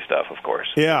 250 stuff, of course.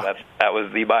 Yeah, that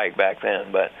was the bike back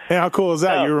then. But how cool is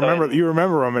that? You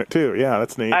remember them too? Yeah,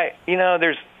 that's neat.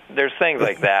 There's things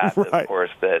like that, of course,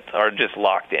 that are just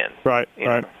locked in. Right.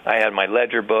 I had my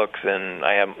ledger books, and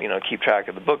I have keep track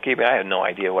of the bookkeeping. I had no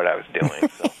idea what I was doing.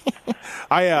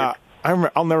 So.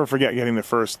 I'll never forget getting the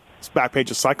first back page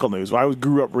of Cycle News. I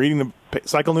grew up reading the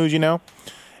Cycle News,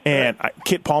 and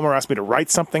Kit Palmer asked me to write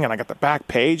something, and I got the back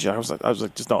page. And I was like,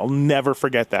 I'll never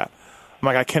forget that. I'm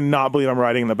like, I cannot believe I'm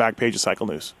writing the back page of Cycle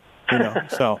News.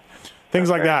 So things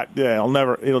like that. Yeah,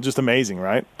 it'll just amazing,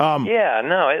 right?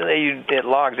 It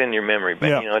logs in your memory,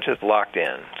 but it's just locked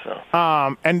in. So.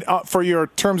 And for your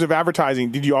terms of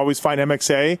advertising, did you always find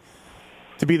MXA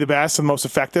to be the best and most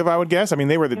effective? I would guess. I mean,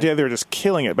 they were just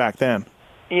killing it back then.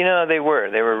 They were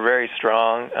very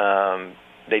strong.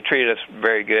 They treated us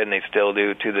very good, and they still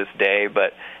do to this day.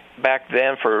 But back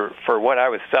then, for what I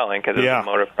was selling, because it was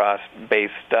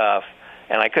motocross-based stuff,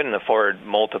 and I couldn't afford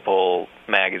multiple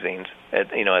magazines at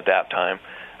that time,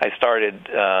 I started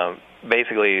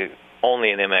basically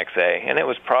only an MXA, and it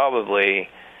was probably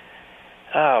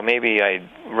maybe I'd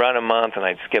run a month and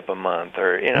I'd skip a month,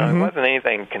 or it wasn't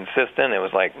anything consistent. It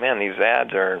was like, man, these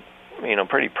ads are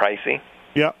pretty pricey.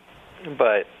 Yeah,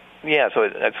 but. Yeah, so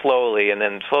it slowly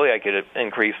I could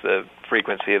increase the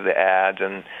frequency of the ads,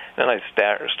 and then I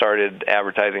started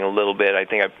advertising a little bit. I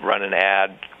think I've run an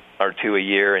ad or two a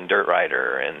year in Dirt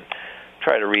Rider and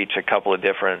try to reach a couple of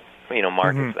different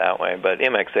markets that way. But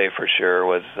MXA for sure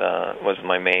was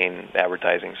my main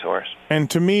advertising source. And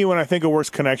to me, when I think of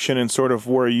Worst Connection and sort of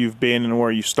where you've been and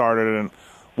where you started and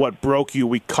what broke you,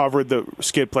 we covered the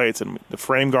skid plates, and the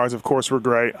frame guards, of course, were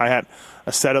great. I had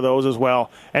a set of those as well.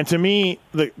 And to me,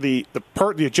 the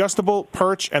adjustable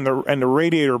perch and the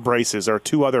radiator braces are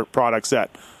two other products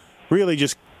that really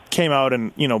just came out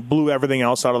and blew everything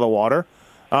else out of the water.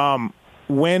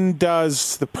 When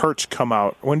does the perch come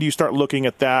out? When do you start looking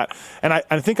at that? And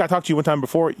I think I talked to you one time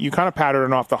before. You kind of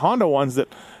patterned off the Honda ones that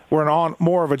were on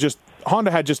more of a Honda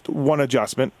had just one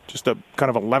adjustment, just a kind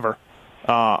of a lever.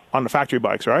 On the factory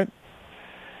bikes, right?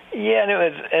 Yeah,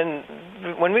 and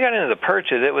when we got into the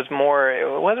perches, it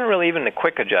wasn't really even the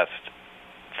quick adjust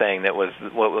thing that was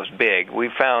what was big. We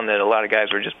found that a lot of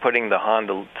guys were just putting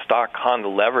the stock Honda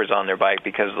levers on their bike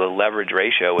because the leverage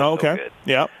ratio was so good.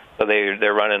 Yep. So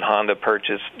they're running Honda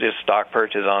just stock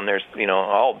purchase on their,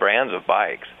 all brands of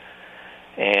bikes.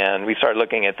 And we started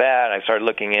looking at that. I started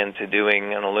looking into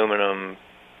doing an aluminum,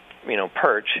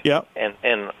 perch. Yep.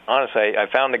 And honestly, I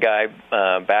found a guy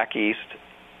back east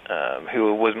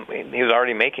who was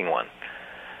already making one.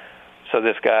 So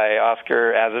this guy,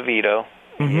 Oscar Azevedo,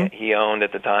 he owned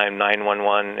at the time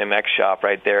 911 MX shop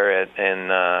right there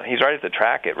and he's right at the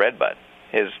track at Redbud.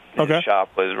 His shop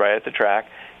was right at the track.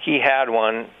 He had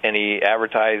one, and he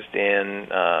advertised in,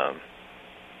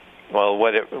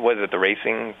 was it the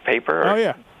racing paper? Oh,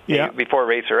 yeah. Before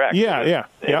Racer X. Yeah.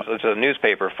 It's a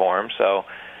newspaper for him. So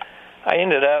I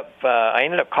ended up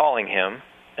calling him,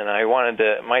 and I wanted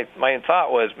to. My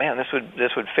thought was, man, this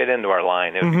would fit into our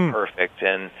line. It would be perfect,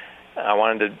 and I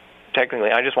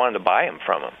just wanted to buy him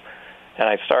from him, and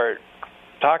I start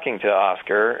talking to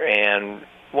Oscar, and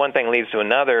one thing leads to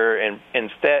another, and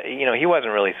instead, he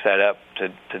wasn't really set up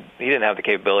he didn't have the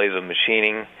capabilities of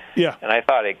machining. Yeah. And I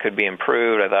thought it could be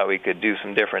improved. I thought we could do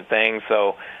some different things.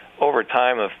 So over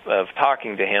time of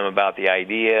talking to him about the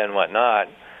idea and whatnot,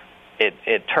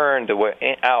 it turned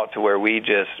out to where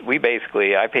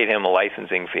I paid him a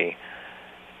licensing fee.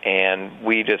 And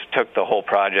we just took the whole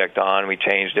project on. We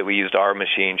changed it. We used our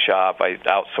machine shop. I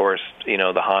outsourced,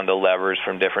 the Honda levers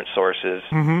from different sources.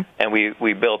 And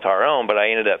we built our own, but I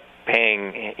ended up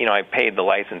paying, I paid the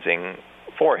licensing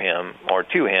for him or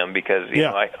to him because,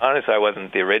 honestly, I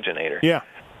wasn't the originator. Yeah.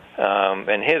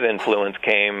 And his influence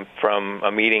came from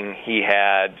a meeting he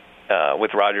had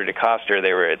with Roger DeCoster.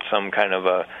 They were at some kind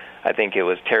of I think it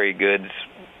was Terry Good's,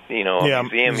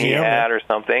 museum he had or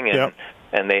something.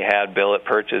 And they had billet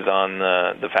purchase on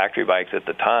the factory bikes at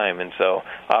the time, and so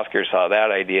Oscar saw that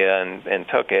idea and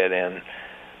took it, and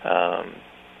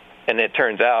it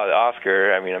turns out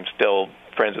Oscar, I'm still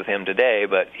friends with him today,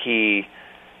 but he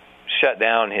shut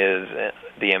down the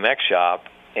MX shop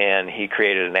and he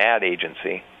created an ad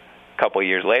agency a couple of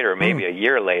years later, maybe a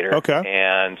year later. Okay.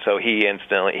 And so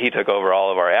he took over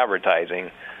all of our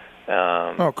advertising.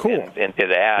 Cool. And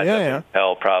did ads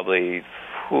until probably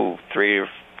 3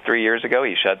 years ago.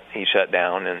 He shut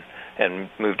down and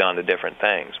moved on to different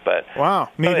things. But wow,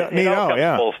 neat,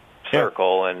 full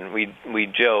circle, and we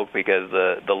joke because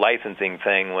the licensing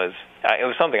thing was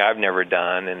something I've never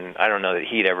done, and I don't know that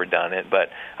he'd ever done it, but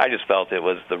I just felt it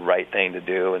was the right thing to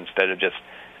do instead of just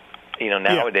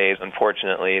nowadays,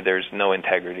 unfortunately, there's no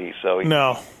integrity. So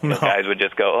guys would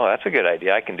just go, oh, that's a good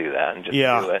idea, I can do that, and just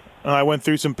do it. I went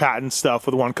through some patent stuff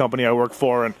with one company I worked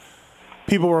for, and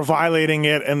people were violating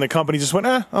it, and the company just went,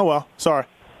 oh, well, sorry.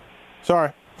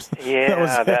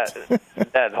 Yeah,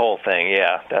 that whole thing,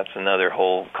 that's another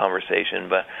whole conversation.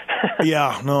 But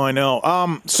I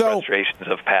know. So frustrations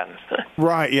of patents.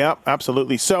 Right, yeah,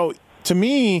 absolutely. So, to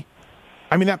me,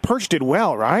 that perch did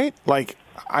well, right? Like,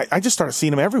 I just started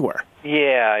seeing them everywhere.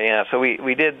 Yeah. So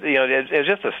we did, it was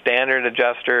just a standard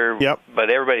adjuster. Yep. But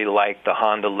everybody liked the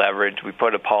Honda leverage. We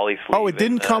put a poly sleeve. Oh, it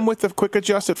didn't come with the quick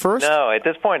adjust at first? No, at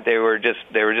this point they were just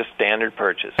standard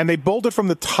purchase. And they bolted from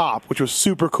the top, which was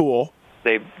super cool.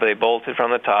 They bolted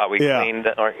from the top. We cleaned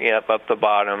up the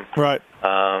bottom. Right.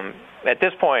 At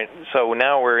this point, so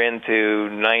now we're into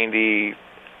 90.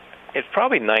 It's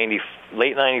probably 90,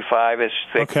 late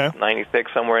 95ish,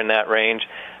 96, somewhere in that range.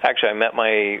 Actually, I met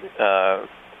my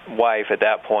wife at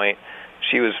that point.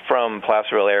 She was from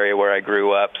Placerville area where I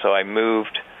grew up, so I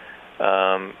moved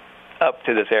up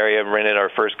to this area and rented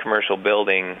our first commercial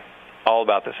building all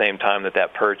about the same time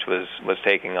that perch was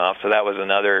taking off. So that was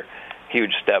another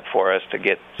huge step for us to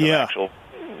get some actual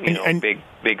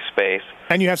big space.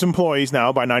 And you have some employees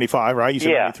now by 95, right? You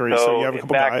said 93, so you have a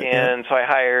couple guys. So I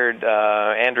hired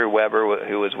Andrew Weber,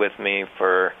 who was with me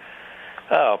for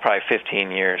probably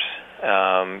 15 years.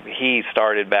 He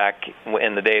started back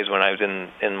in the days when I was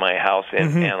in my house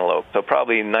in Antelope. So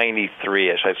probably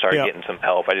 93ish, I started getting some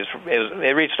help.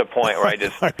 It reached a point where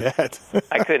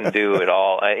I couldn't do it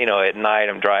all. At night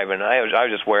I'm driving. I was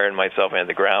just wearing myself into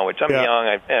the ground, which I'm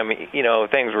young.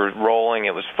 Things were rolling.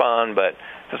 It was fun, but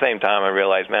at the same time I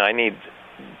realized, man, I need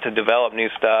to develop new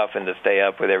stuff and to stay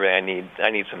up with everything. I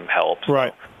need some help. So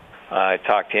right. I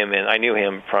talked to him, and I knew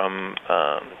him from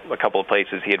a couple of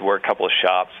places. He had worked a couple of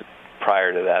shops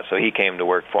prior to that, so he came to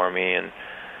work for me, and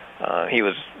he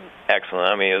was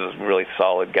excellent. He was a really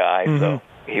solid guy. So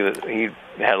he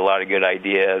had a lot of good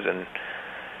ideas, and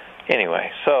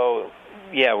anyway, so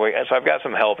I've got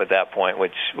some help at that point,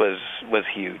 which was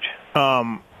huge.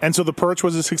 And so the perch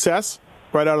was a success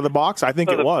right out of the box. I think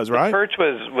it was, right? The perch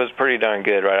was pretty darn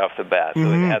good right off the bat. So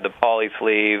it had the poly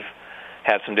sleeve.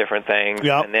 had some different things.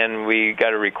 Yep. And then we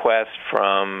got a request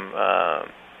from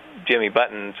Jimmy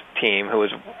Button's team, who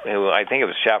I think it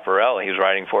was Chaparral he was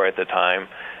riding for at the time,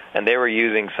 and they were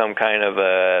using some kind of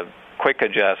a quick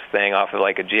adjust thing off of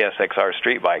like a GSXR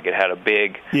street bike. It had a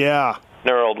big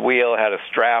knurled wheel, had a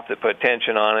strap that put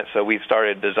tension on it, so we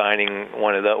started designing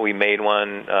one of those. We made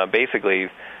one basically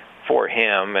for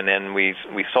him, and then we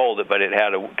sold it, but it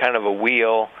had a kind of a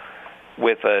wheel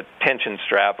with a tension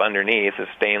strap underneath, a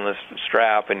stainless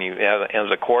strap, and it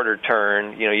was a quarter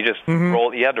turn. You just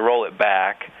you had to roll it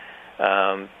back,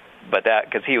 but that,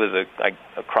 because he was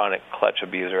a chronic clutch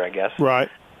abuser, I guess. Right.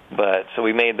 But so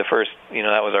we made the first,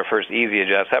 that was our first easy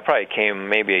adjust. That probably came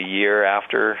maybe a year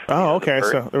after. Oh, okay.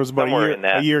 So there was about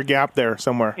a year gap there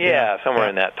somewhere. Yeah, somewhere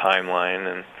in that timeline.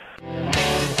 And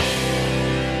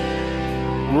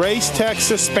Racetech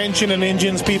suspension and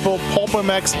engines, people.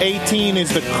 PulpMX 18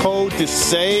 is the code to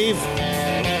save.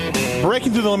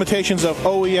 Breaking through the limitations of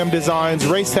OEM designs,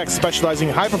 Racetech specializing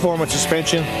in high-performance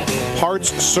suspension, parts,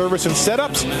 service, and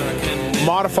setups,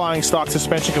 modifying stock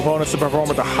suspension components to perform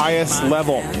at the highest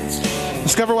level.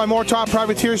 Discover why more top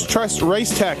privateers trust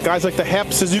Racetech. Guys like the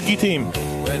Phipps Suzuki team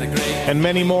and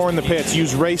many more in the pits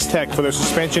use Racetech for their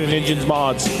suspension and engines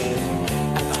mods.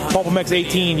 PulpMX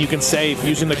 18, you can save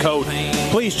using the code.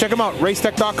 Please check them out,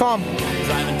 racetech.com.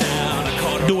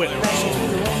 Do it.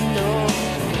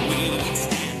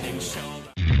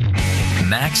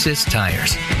 Maxxis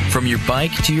tires. From your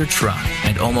bike to your truck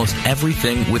and almost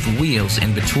everything with wheels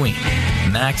in between,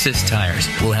 Maxxis tires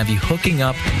will have you hooking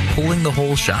up, pulling the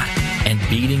whole shot, and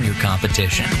beating your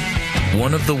competition.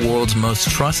 One of the world's most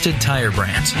trusted tire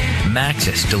brands,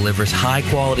 Maxxis delivers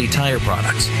high-quality tire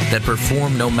products that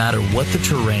perform no matter what the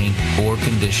terrain or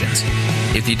conditions.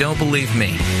 If you don't believe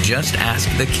me, just ask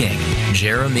the king,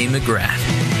 Jeremy McGrath.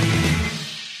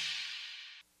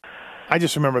 I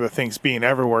just remember the things being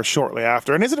everywhere shortly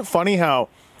after. And isn't it funny how,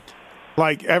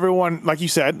 like, everyone, like you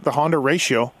said, the Honda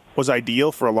ratio was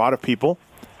ideal for a lot of people.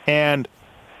 And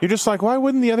you're just like, why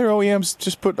wouldn't the other OEMs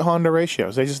just put Honda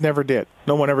ratios? They just never did.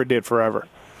 No one ever did forever.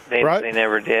 Right? They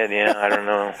never did, yeah. I don't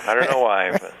know. I don't know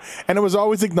why. But. And it was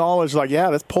always acknowledged, like, yeah,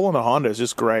 that's pulling a Honda is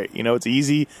just great. It's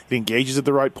easy. It engages at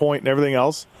the right point and everything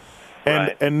else.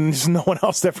 And and just no one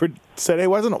else ever said, hey,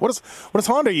 what does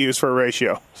Honda use for a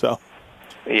ratio? So.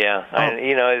 Yeah,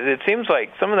 it seems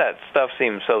like some of that stuff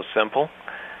seems so simple,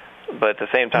 but at the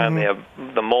same time they have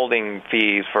the molding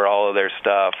fees for all of their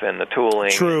stuff and the tooling.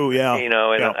 True, yeah.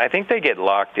 I think they get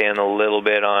locked in a little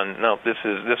bit on, no,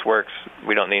 this works.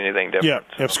 We don't need anything different.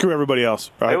 Yeah, screw everybody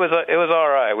else. Right? It was all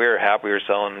right. We were happy. We were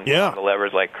selling the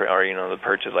levers the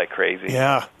perches like crazy.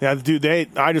 Yeah, dude.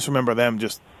 I just remember them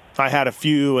just. I had a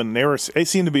few, and they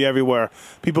seemed to be everywhere.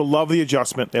 People love the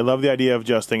adjustment. They love the idea of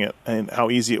adjusting it and how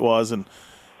easy it was. And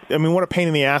I mean, what a pain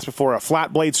in the ass before a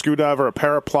flat blade screwdriver, a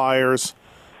pair of pliers,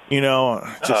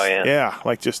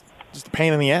 just a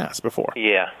pain in the ass before.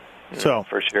 Yeah. So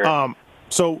for sure.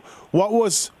 So what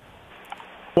was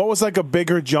like a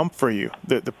bigger jump for you?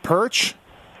 The perch,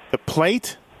 the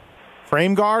plate,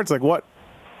 frame guards, like what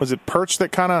was it? Perch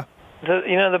that kind of.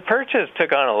 The perches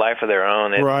took on a life of their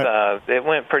own. It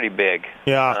went pretty big.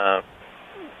 Yeah.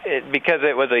 Because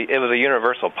it was a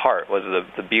universal part was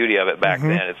the beauty of it back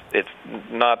then. It's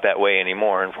not that way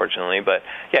anymore, unfortunately. But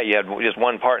yeah, you had just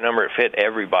one part number. It fit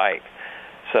every bike,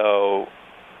 so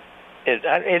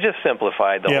it just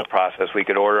simplified the whole process. We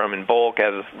could order them in bulk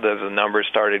as the numbers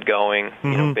started going,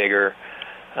 bigger.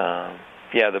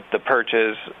 The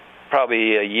perches.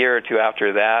 Probably a year or two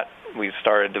after that, we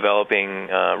started developing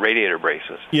radiator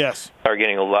braces. Yes. Started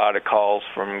getting a lot of calls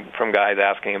from guys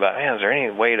asking about, man, is there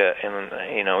any way to,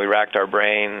 and we racked our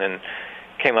brain and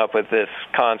came up with this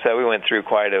concept. We went through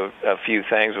quite a few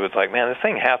things. It was like, man, this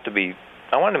thing has to be,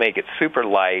 I wanted to make it super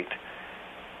light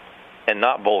and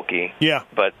not bulky,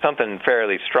 but something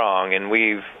fairly strong. And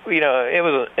we've,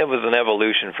 it was an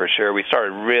evolution for sure. We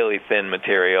started really thin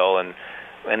material, and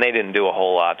they didn't do a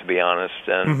whole lot, to be honest.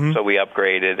 And so we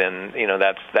upgraded, and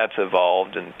that's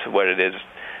evolved into what it is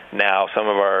now. Some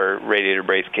of our radiator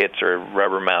brace kits are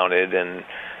rubber mounted and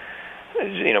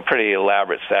pretty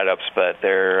elaborate setups, but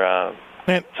they're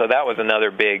so that was another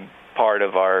big part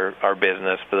of our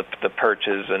business, the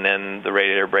perches and then the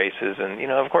radiator braces. And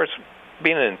of course,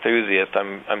 being an enthusiast,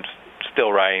 I'm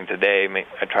still riding today.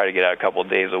 I try to get out a couple of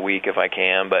days a week if I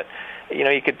can, but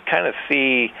you could kind of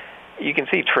see. You can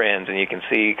see trends, and you can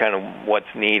see kind of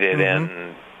what's needed,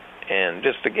 and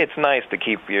just it's nice to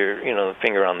keep your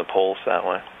finger on the pulse that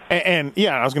way. And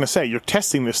I was going to say, you're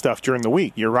testing this stuff during the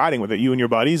week. You're riding with it, you and your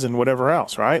buddies, and whatever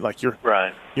else, right? Like you're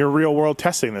real world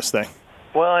testing this thing.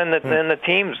 Well, and the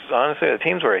teams, honestly, the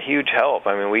teams were a huge help.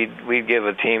 I mean, we'd give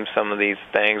a team some of these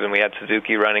things, and we had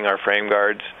Suzuki running our frame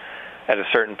guards at a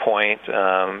certain point.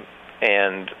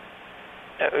 And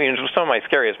I mean, some of my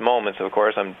scariest moments, of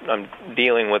course, I'm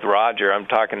dealing with Roger. I'm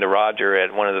talking to Roger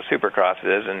at one of the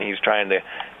Supercrosses, and he's trying to,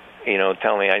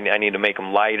 tell me I need to make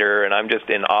them lighter, and I'm just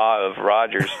in awe of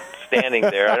Roger standing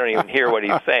there. I don't even hear what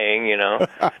he's saying,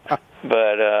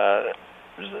 But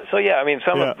so yeah, I mean,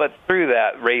 but through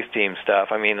that race team stuff,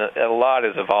 I mean, a lot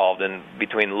has evolved in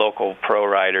between local pro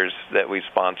riders that we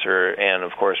sponsor and,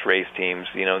 of course, race teams.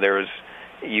 There was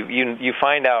you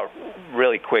find out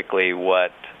really quickly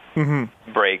what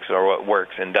breaks or what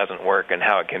works and doesn't work and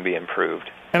how it can be improved.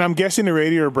 And I'm guessing the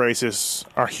radiator braces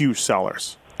are huge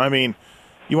sellers. I mean,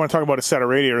 you want to talk about a set of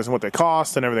radiators and what they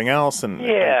cost and everything else, and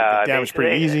the damage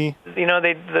pretty easy.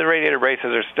 The radiator braces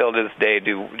are still to this day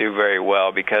do very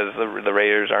well because the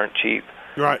radiators aren't cheap.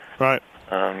 Right. There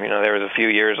was a few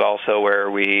years also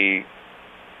where we,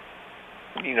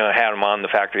 had them on the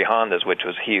factory Hondas, which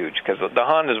was huge because the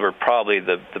Hondas were probably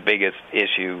the biggest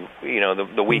issue.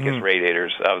 The weakest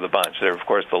radiators of the bunch. They're of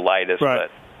course the lightest,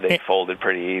 but they folded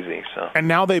pretty easy. So. And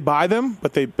now they buy them,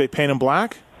 but they paint them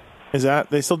black. Is that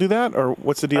they still do that, or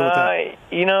what's the deal with that?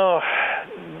 We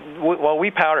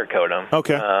powder coat them.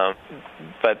 Okay.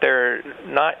 But they're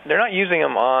not using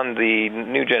them on the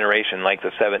new generation like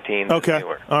the 17s. Okay.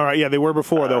 All right. Yeah, they were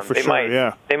before though, for sure.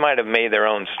 Yeah. They might have made their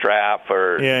own strap,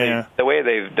 or the way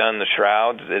they've done the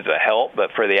shrouds is a help.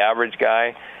 But for the average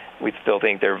guy, we still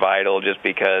think they're vital, just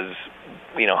because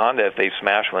Honda, if they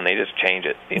smash one, they just change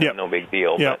it. No big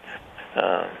deal. Yep.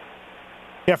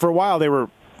 But for a while they were.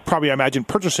 Probably, I imagine,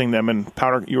 purchasing them and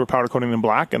you were powder coating them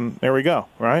black, and there we go,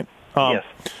 right? Yes.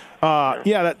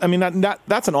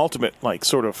 That's an ultimate,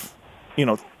 sort of,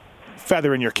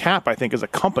 feather in your cap, I think, as a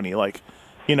company.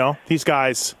 These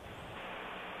guys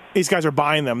are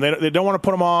buying them. They don't want to put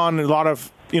them on. A lot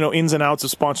of, ins and outs of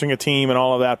sponsoring a team and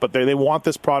all of that, but they want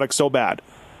this product so bad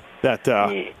that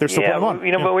they're still putting them on.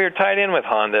 But we were tied in with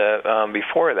Honda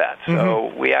before that.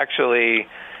 So we actually,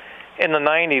 in the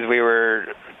 90s,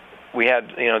 we had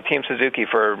Team Suzuki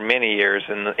for many years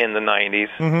in the 90s,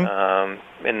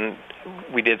 and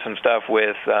we did some stuff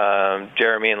with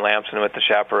Jeremy and Lamson with the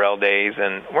Chaparral days.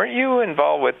 And weren't you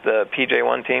involved with the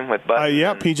PJ1 team with Button?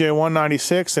 PJ1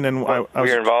 96, and then we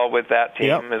were involved with that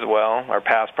team as well. Our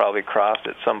paths probably crossed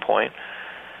at some point.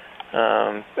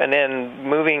 And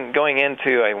then going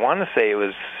into, I want to say it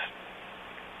was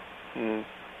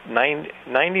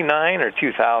 99 or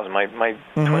 2000. My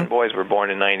twin boys were born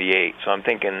in 98, so I'm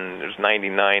thinking it was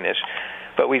 99ish.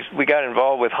 But we got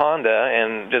involved with Honda,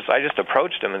 and I just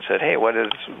approached them and said, "Hey, what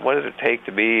does it take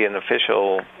to be an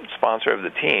official sponsor of the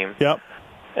team?" Yep.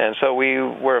 And so we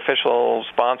were official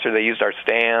sponsor. They used our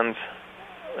stands.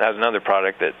 That was another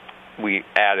product that we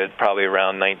added probably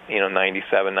around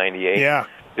 97, 98. Yeah.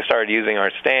 We started using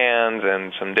our stands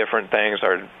and some different things.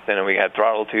 Then we had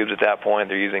throttle tubes at that point.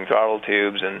 They're using throttle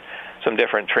tubes and some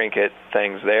different trinket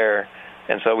things there.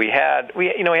 And so we had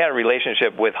a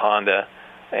relationship with Honda,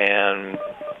 and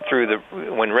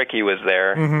when Ricky was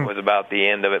there, it was about the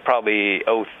end of it, probably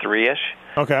 03-ish.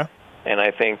 Okay. And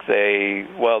I think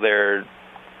they're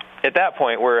at that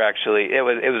point it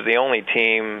was the only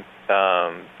team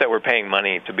that were paying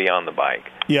money to be on the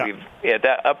bike. Yeah.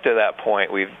 Up to that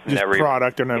point, we've just never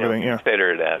product and everything.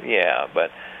 Considered that. Yeah,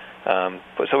 but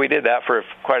so we did that for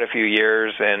quite a few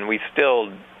years, and we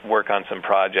still work on some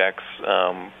projects,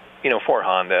 for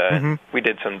Honda. We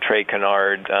did some Trey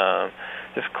Kennard,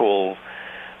 this cool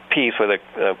piece with a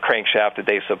crankshaft that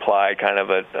they supplied, kind of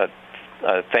a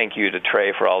thank you to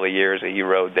Trey for all the years that he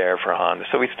rode there for Honda.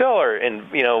 So we still are in,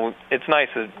 it's nice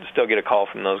to still get a call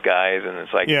from those guys, and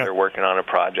it's like they're working on a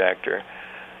project. Or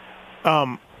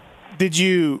did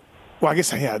you, well, I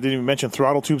guess, didn't even mention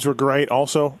throttle tubes were great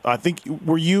also. I think,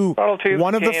 were you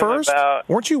one of the first?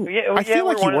 Weren't you? I feel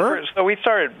like you were. So we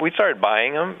started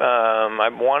buying them. I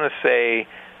want to say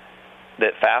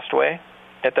that Fastway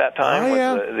at that time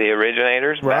was the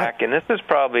originators back, and this is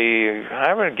probably,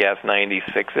 I would guess,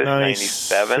 96-ish,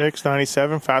 97.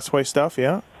 97, Fastway stuff,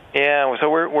 yeah. Yeah, so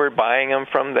we're buying them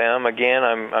from them. Again,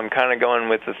 I'm kind of going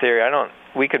with the theory.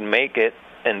 We could make it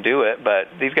and do it, but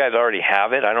these guys already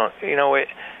have it.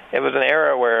 It was an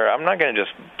era where I'm not going to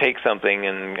just take something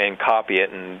and copy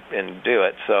it and do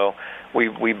it. So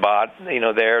we bought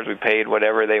theirs. We paid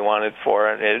whatever they wanted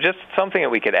for it. It was just something that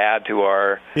we could add to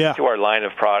our line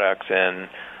of products, and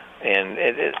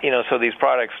so these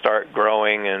products start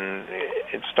growing, and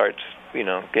it starts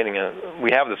getting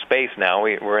we have the space now.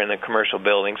 We're in a commercial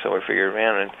building, so we figured,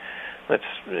 let's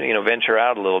venture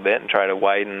out a little bit and try to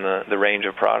widen the range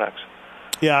of products.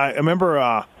 Yeah, I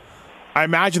remember I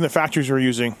imagine the factories were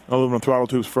using aluminum throttle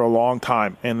tubes for a long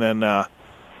time, and then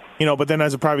but then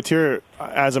as a privateer,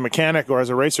 as a mechanic or as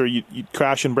a racer, you'd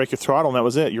crash and break your throttle, and that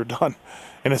was it. You're done.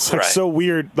 And it's like so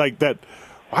weird, like that.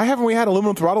 Why haven't we had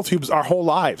aluminum throttle tubes our whole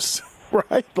lives?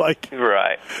 Right? Like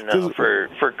No,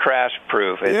 for crash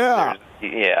proof.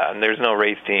 And there's no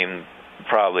race team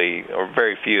probably, or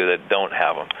very few, that don't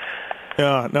have them.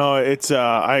 Yeah, no, it's.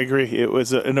 I agree. It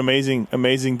was an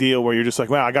amazing deal where you're just like,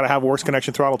 wow, I got to have worst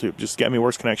connection throttle tube. Just get me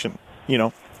worst connection.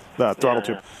 The throttle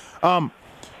tube.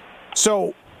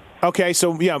 So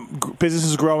business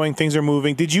is growing, things are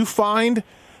moving. Did you find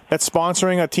that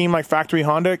sponsoring a team like Factory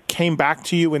Honda came back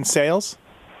to you in sales?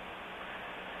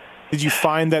 Did you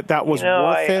find that was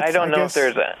worth it? I don't know if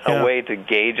there's a way to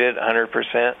gauge it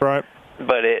 100%. Right.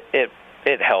 But it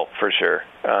helped for sure.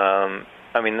 That's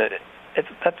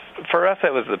for us.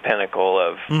 That was the pinnacle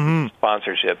of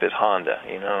sponsorship is Honda,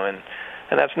 and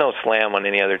that's no slam on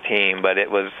any other team. But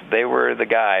they were the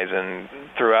guys, and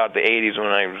throughout the '80s when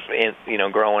I was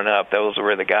growing up, those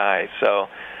were the guys. So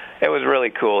it was really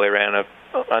cool. They ran a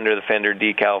under the fender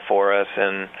decal for us,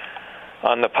 and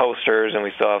on the posters, and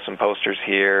we still have some posters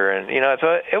here, and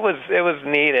so it was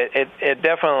neat. It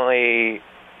definitely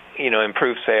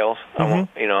improved sales. I don't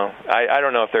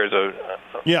know if there's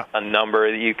a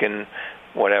number that you can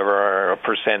or a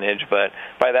percentage, but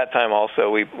by that time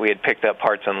also we had picked up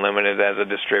Parts Unlimited as a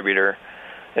distributor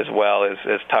as well as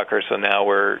Tucker. So now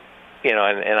we're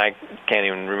and I can't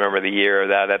even remember the year of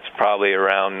that. That's probably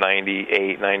around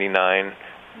 98, 99.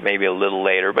 Maybe a little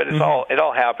later, but it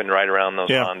all happened right around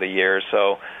those Honda years.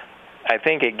 So I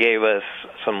think it gave us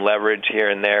some leverage here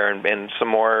and there, and some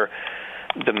more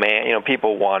demand.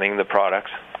 People wanting the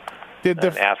products,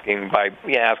 asking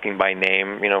by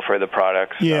name, for the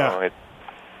products. Yeah,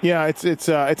 so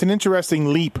it's an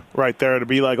interesting leap right there to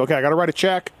be like, okay, I got to write a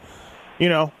check,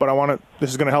 but I want to. This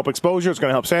is going to help exposure. It's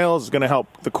going to help sales. It's going to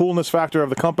help the coolness factor of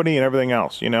the company and everything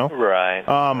else. Right.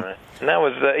 Right. And that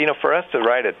was, for us to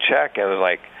write a check, it was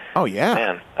like, oh, yeah.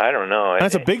 Man, I don't know.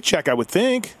 That's a big check, I would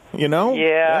think,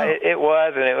 Yeah, it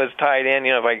was, and it was tied in.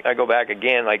 If I go back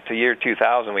again, like to year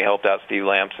 2000, we helped out Steve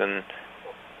Lamson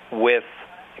with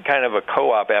kind of a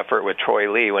co-op effort with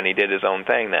Troy Lee when he did his own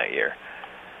thing that year.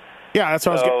 Yeah, that's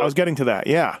what I was getting to that,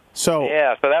 yeah. So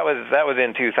that was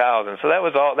in 2000. So that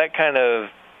was all, that kind of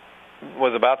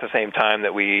was about the same time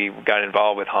that we got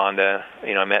involved with Honda.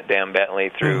 I met Dan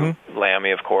Bentley through Lammy,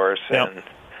 of course, and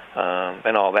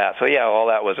all that. So all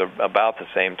that was about the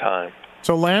same time.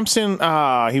 So Lamson,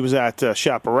 he was at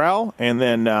Chaparral, and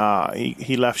then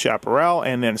he left Chaparral,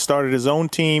 and then started his own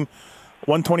team,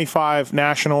 125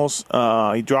 Nationals.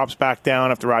 He drops back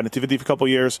down after riding the 250 for a couple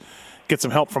of years. Get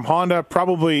some help from Honda,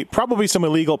 probably some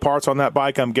illegal parts on that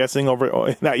bike, I'm guessing,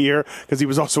 over that year, because he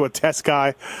was also a test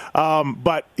guy.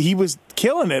 But he was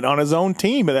killing it on his own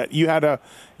team that you had a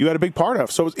big part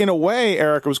of. So in a way,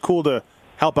 Eric, it was cool to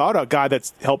help out a guy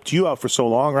that's helped you out for so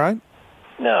long, right?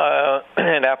 No,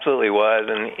 it absolutely was.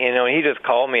 And, he just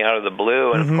called me out of the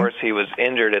blue, and of course he was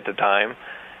injured at the time.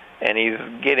 And he's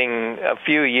getting a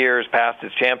few years past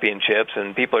his championships,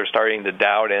 and people are starting to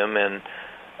doubt him, and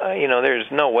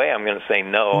there's no way I'm going to say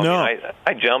no. No.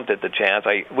 I jumped at the chance.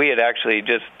 We had actually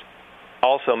just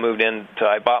also moved into,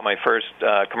 I bought my first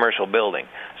commercial building.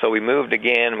 So we moved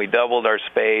again. We doubled our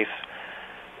space.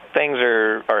 Things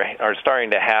are starting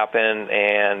to happen,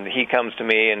 and he comes to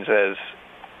me and says,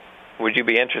 would you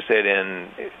be interested in,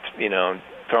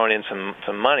 throwing in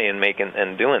some money and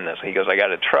doing this? He goes, I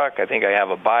got a truck. I think I have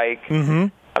a bike. Mm-hmm.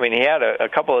 I mean, he had a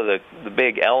couple of the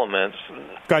big elements.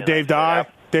 Got Dave Dye.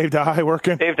 Dave Dye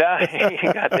working. Dave Dye. He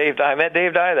got Dave Dye. I met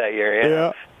Dave Dye that year.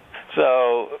 Yeah.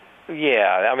 So,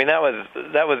 I mean, that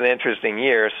was an interesting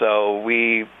year. So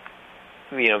we,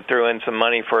 threw in some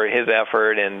money for his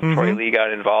effort, and Troy Lee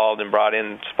got involved and brought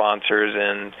in sponsors.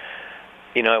 And,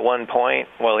 at one point,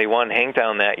 he won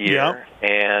Hangtown that year,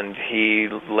 and he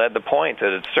led the points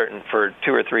for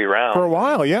 2 or 3 rounds. For a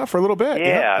while, for a little bit.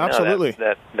 Yeah, absolutely.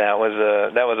 That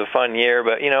was a fun year,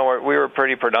 but we were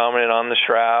pretty predominant on the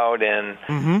Shroud, and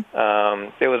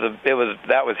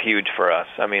that was huge for us.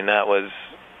 I mean, that was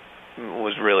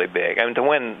really big. I mean, to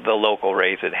win the local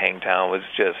race at Hangtown was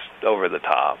just over the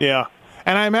top. Yeah,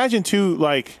 and I imagine too,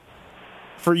 like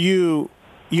for you.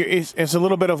 It's a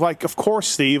little bit of like, of course,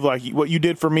 Steve, like what you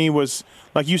did for me was,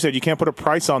 like you said, you can't put a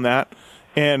price on that,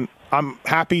 and I'm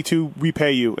happy to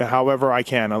repay you however I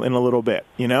can in a little bit,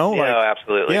 No,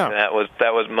 absolutely. Yeah. And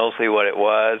that was mostly what it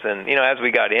was, and as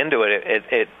we got into it,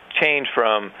 it changed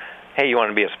from, hey, you want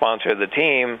to be a sponsor of the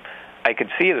team. I could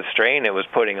see the strain it was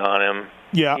putting on him.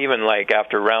 Yeah. Even like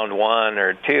after round 1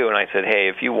 or 2, and I said, hey,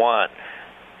 if you want,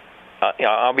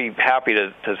 I'll be happy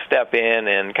to step in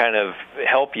and kind of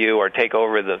help you or take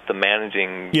over the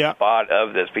managing spot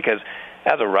of this, because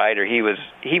as a writer,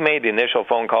 he made the initial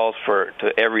phone calls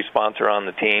to every sponsor on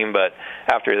the team, but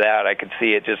after that, I could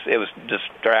see it was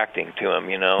distracting to him,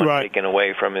 and taken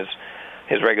away from his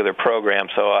regular program.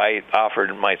 So I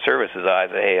offered my services. I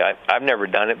said, hey, I've never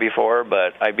done it before,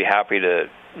 but I'd be happy to,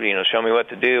 show me what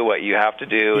to do, what you have to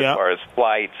do as far as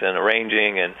flights and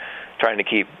arranging and trying to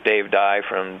keep Dave Dye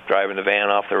from driving the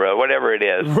van off the road, whatever it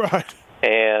is. Right.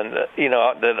 And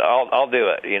I'll do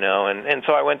it, and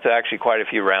so I went to actually quite a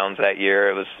few rounds that year.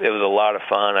 It was a lot of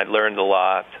fun. I learned a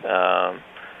lot,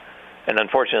 and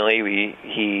unfortunately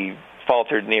he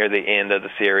faltered near the end of the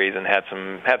series and had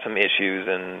some issues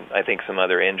and I think some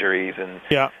other injuries and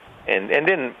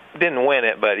didn't win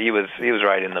it, but he was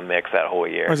right in the mix that whole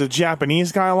year. There was a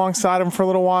Japanese guy alongside him for a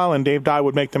little while, and Dave Dye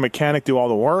would make the mechanic do all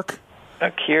the work.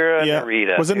 Akira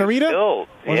Narita. Was it Narita?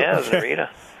 It was Narita.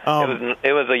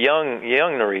 It was a young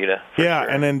Narita. Yeah, sure.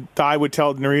 And then Dye would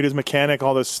tell Narita's mechanic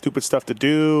all this stupid stuff to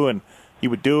do, and he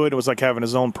would do it. It was like having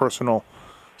his own personal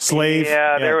slave.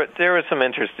 Yeah. There was some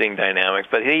interesting dynamics,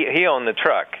 but he owned the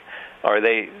truck, or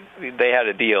they had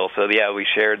a deal. So we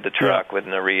shared the truck with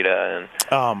Narita,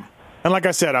 and like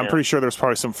I said, I'm pretty sure there's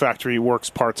probably some factory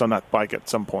works parts on that bike at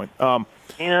some point.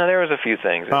 There was a few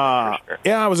things. For sure.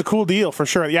 Yeah, it was a cool deal for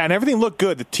sure. Yeah, and everything looked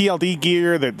good. The TLD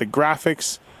gear, the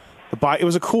graphics, the bike. It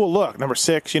was a cool look. Number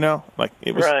 6, it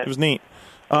was neat.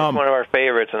 It's one of our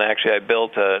favorites, and actually I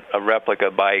built a replica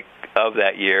bike of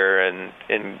that year, and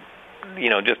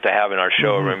just to have in our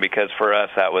showroom, because for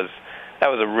us that was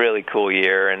a really cool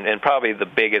year, and probably the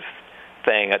biggest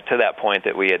thing to that point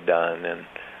that we had done.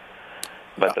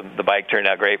 But the bike turned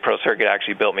out great. Pro Circuit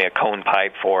actually built me a cone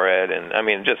pipe for it, and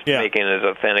making it as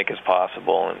authentic as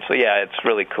possible. And so it's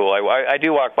really cool. I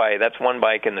do walk by. That's one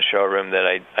bike in the showroom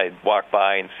that I walk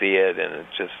by and see it, and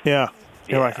it's just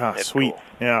you're like, sweet, cool.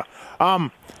 Yeah.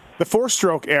 The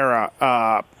 4-stroke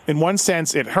era, in one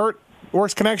sense, it hurt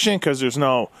Works Connection because there's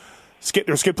no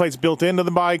skid plates built into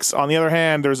the bikes. On the other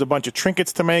hand, there's a bunch of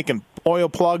trinkets to make and oil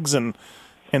plugs and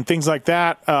things like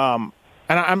that.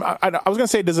 And I was going to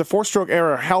say, does the 4-stroke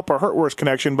era help or hurt Works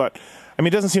Connection? But, it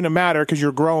doesn't seem to matter because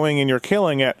you're growing and you're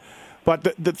killing it.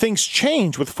 But the things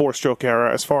change with 4-stroke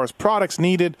era as far as products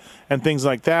needed and things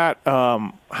like that.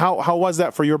 How was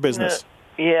that for your business?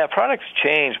 Yeah, products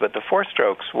changed, but the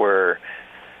 4-strokes were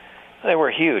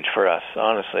huge for us,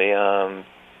 honestly.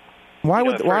 Why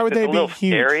would they be huge?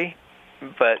 Scary.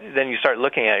 But then you start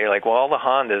looking at it, you're like, well, all the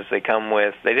Hondas, they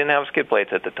didn't have skid plates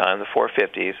at the time, the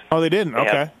 450s. Oh, they didn't?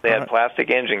 Okay. They had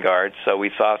plastic engine guards, so we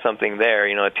saw something there.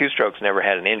 A 2-strokes never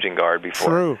had an engine guard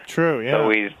before. True, yeah. So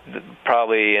we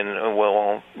probably,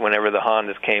 whenever the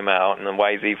Hondas came out, and the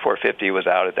YZ 450 was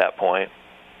out at that point.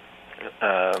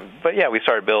 But we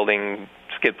started building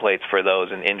skid plates for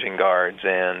those and engine guards,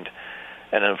 and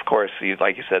then, of course,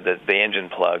 like you said, the engine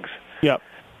plugs. Yep.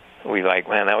 We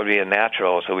that would be a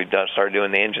natural, so we started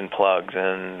doing the engine plugs,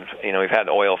 and we've had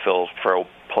oil fills for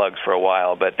plugs for a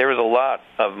while, but there was a lot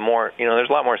of more. There's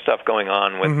a lot more stuff going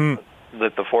on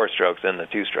with the 4-strokes than the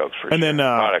 2-strokes for and sure. And then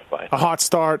a hot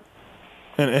start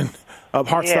and a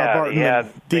hot start.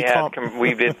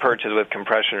 We did purchase with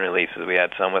compression releases. We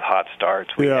had some with hot starts.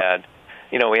 We had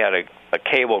a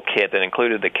cable kit that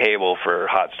included the cable for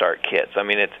hot start kits. So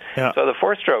the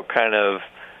 4-stroke kind of.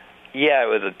 Yeah, it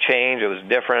was a change. It was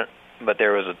different, but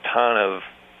there was a ton of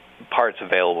parts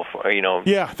available for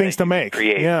things to make. For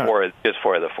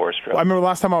the 4-stroke. I remember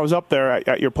last time I was up there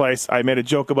at your place, I made a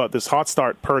joke about this hot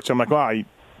start perch. I'm like, wow,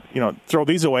 throw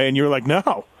these away, and you were like,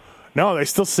 no, they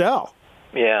still sell.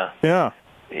 Yeah. Yeah.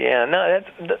 Yeah. No,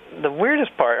 that's the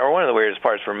weirdest part, or one of the weirdest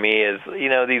parts for me is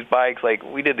these bikes. Like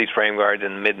we did these frame guards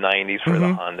in the mid '90s for the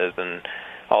Hondas and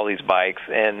all these bikes,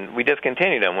 and we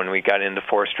discontinued them when we got into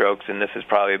 4-strokes, and this is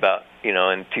probably about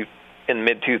in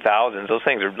mid 2000s.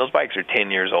 Those bikes are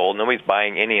 10 years old. Nobody's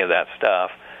buying any of that stuff.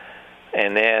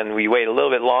 And then we wait a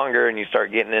little bit longer, and you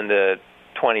start getting into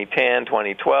 2010,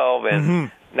 2012,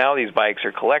 and now these bikes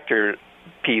are collector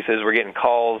pieces. We're getting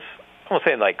calls. I won't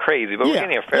say like crazy, but we're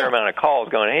getting a fair amount of calls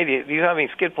going, hey, do you have any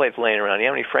skid plates laying around? Do you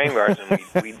have any frame guards?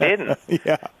 And we didn't.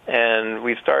 And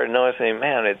we started noticing,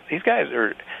 man, these guys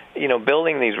are,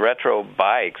 building these retro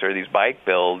bikes or these bike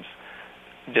builds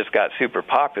just got super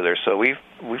popular. So we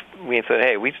said,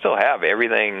 hey, we still have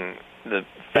everything. The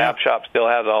fab shop still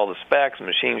has all the specs. The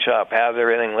machine shop has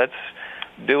everything. Let's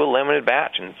do a limited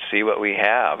batch and see what we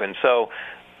have. And so,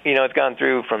 it's gone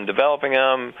through from developing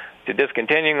them to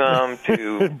discontinuing them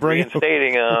to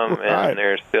reinstating them, and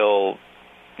they're still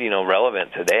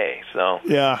relevant today. So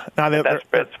yeah,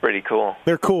 that's pretty cool.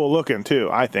 They're cool looking too.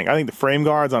 I think the frame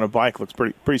guards on a bike looks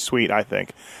pretty sweet. I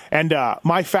think. And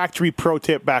my factory pro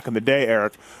tip back in the day,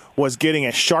 Eric, was getting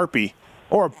a Sharpie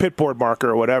or a pitboard marker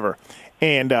or whatever,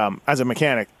 and as a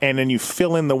mechanic, and then you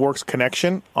fill in the works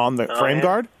connection on the frame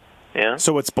guard. Yeah.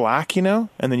 So it's black, and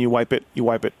then you wipe it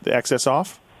the excess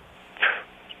off.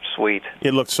 Sweet.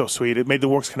 It looked so sweet. It made the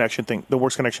works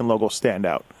connection logo stand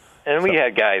out. And we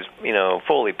had guys,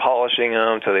 fully polishing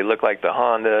them so they look like the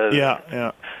Hondas.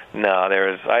 Yeah. No,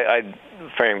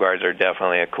 frame guards are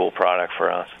definitely a cool product for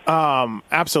us.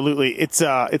 Absolutely. It's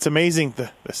amazing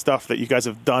the stuff that you guys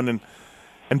have done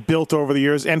and built over the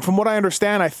years. And from what I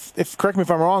understand, correct me if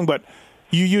I'm wrong, but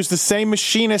you use the same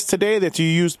machinist today that you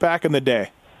used back in the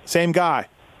day. Same guy.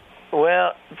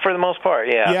 Well, for the most part,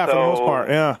 yeah. Yeah, for the most part,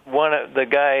 yeah. The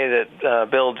guy that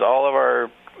builds all of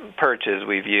our perches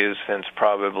we've used since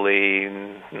probably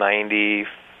 95-ish.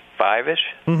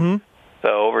 Mm-hmm. So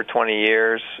over 20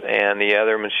 years. And the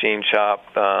other machine shop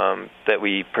that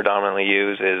we predominantly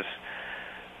use is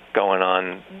going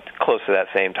on close to that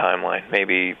same timeline,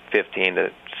 maybe 15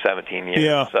 to 17 years.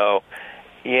 Yeah. So,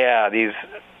 yeah,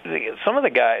 some of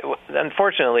the guys,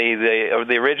 unfortunately,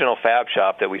 the original fab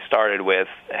shop that we started with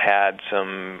had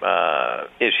some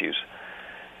issues.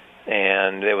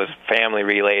 And it was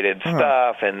family-related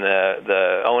stuff, and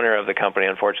the owner of the company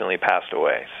unfortunately passed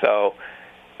away. So,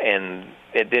 and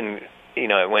it didn't,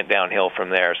 it went downhill from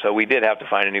there. So we did have to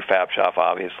find a new fab shop,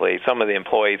 obviously. Some of the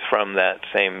employees from that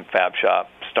same fab shop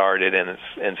started, and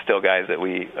still guys that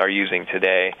we are using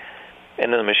today.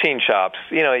 And then the machine shops,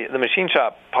 the machine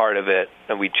shop part of it,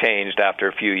 we changed after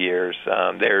a few years.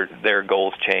 Their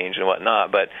goals changed and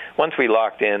whatnot. But once we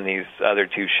locked in these other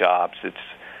two shops,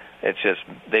 it's just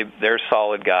they're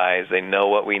solid guys. They know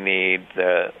what we need.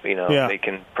 They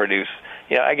can produce.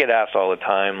 I get asked all the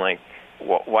time, like,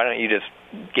 why don't you just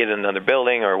get another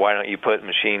building, or why don't you put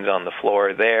machines on the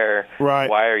floor there? Right.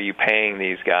 Why are you paying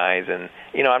these guys? And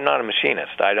I'm not a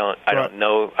machinist. I don't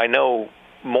know. I know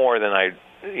more than I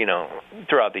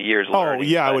throughout the years learning. Oh,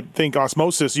 yeah, I would think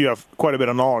osmosis, you have quite a bit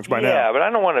of knowledge by now. Yeah, but I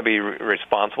don't want to be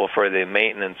responsible for the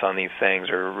maintenance on these things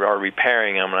or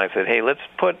repairing them. And I said, hey, let's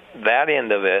put that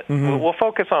end of it. Mm-hmm. We'll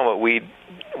focus on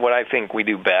what I think we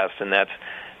do best, and that's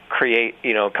create,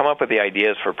 come up with the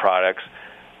ideas for products,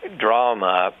 draw them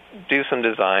up, do some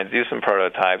designs, do some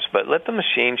prototypes, but let the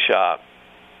machine shop,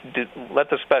 they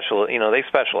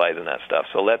specialize in that stuff,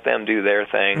 so let them do their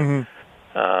thing. Mm-hmm.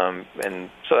 And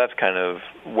so that's kind of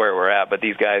where we're at. But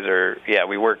these guys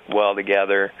we work well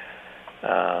together,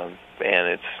 and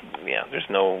there's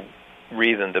no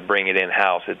reason to bring it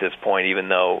in-house at this point, even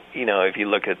though, if you're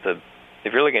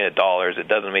looking at dollars, it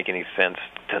doesn't make any sense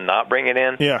to not bring it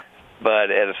in. Yeah. But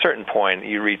at a certain point,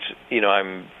 you reach,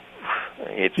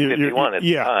 it's 51 at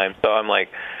the time, so I'm like,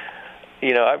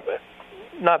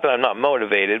 not that I'm not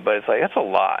motivated, but it's like, that's a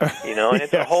lot, and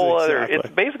it's Yes, a whole exactly. it's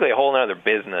basically a whole other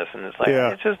business, and it's like,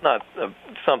 it's just not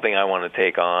something I want to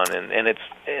take on, and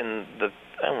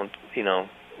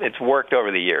it's worked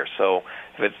over the years, so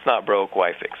if it's not broke,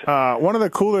 why fix it? One of the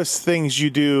coolest things you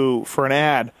do for an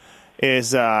ad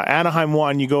is Anaheim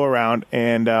 1, you go around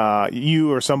and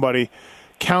you or somebody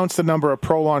counts the number of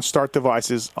Pro Launch start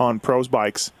devices on pros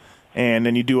bikes, and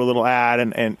then you do a little ad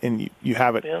and you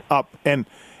have it up, and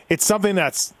it's something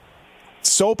that's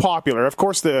so popular. Of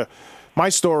course, my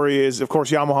story is, of course,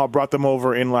 Yamaha brought them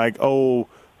over in like 01.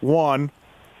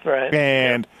 Right.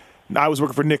 And I was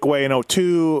working for Nick Way in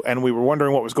 02, and we were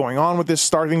wondering what was going on with this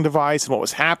starting device and what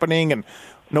was happening, and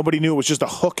nobody knew it was just a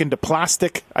hook into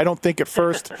plastic. I don't think at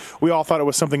first. We all thought it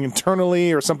was something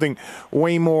internally or something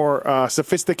way more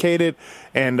sophisticated,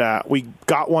 and we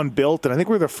got one built, and I think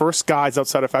we were the first guys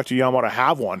outside of Factory Yamaha to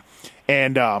have one.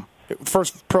 And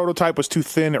first prototype was too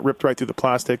thin. It ripped right through the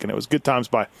plastic, and it was good times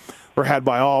had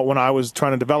by all when I was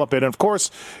trying to develop it. And, of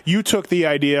course, you took the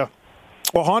idea.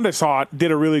 Well, Honda saw it,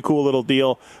 did a really cool little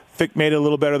deal, made it a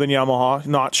little better than Yamaha.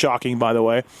 Not shocking, by the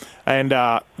way. And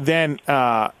then,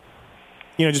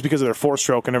 just because of their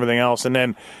four-stroke and everything else. And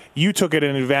then you took it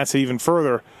and advanced it even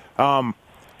further. And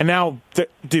now,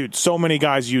 dude, so many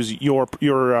guys use your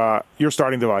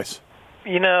starting device.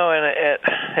 And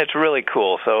it's really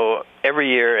cool. So every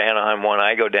year, Anaheim 1,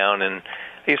 I go down, and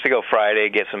I used to go Friday,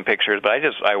 get some pictures, but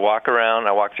I walk around,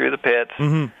 I walk through the pits,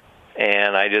 mm-hmm.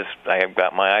 and I've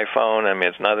got my iPhone. I mean,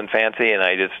 it's nothing fancy, and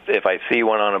if I see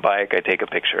one on a bike, I take a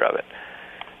picture of it.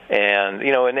 And,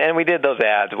 and we did those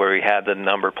ads where we had the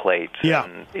number plates. Yeah.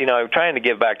 And, I'm trying to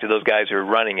give back to those guys who are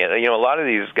running it. A lot of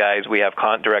these guys we have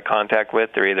direct contact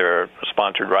with. They're either a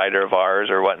sponsored rider of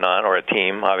ours or whatnot, or a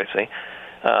team, obviously.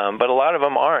 But a lot of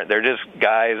them aren't. They're just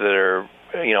guys that are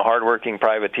hardworking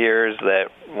privateers that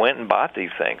went and bought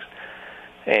these things.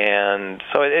 And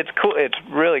so it's cool. It's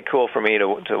really cool for me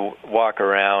to walk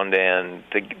around and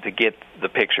to get the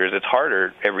pictures. It's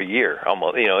harder every year,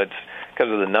 almost. It's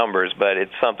because of the numbers, but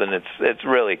it's something it's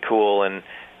really cool. And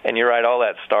you're right, all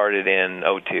that started in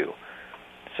 2002.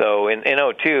 So in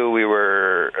 2002, we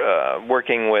were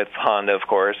working with Honda, of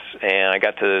course, and I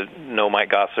got to know Mike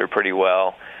Gosselaar pretty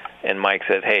well. And Mike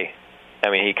said, "Hey,"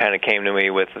 he kind of came to me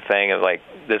with the thing of like,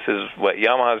 "This is what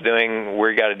Yamaha's doing.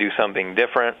 We got to do something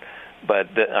different." But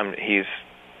he's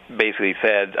basically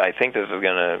said, "I think this is going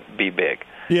to be big."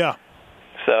 Yeah.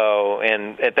 So,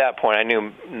 and at that point, I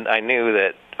knew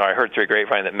that, or I heard through a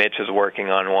grapevine that Mitch is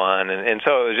working on one, and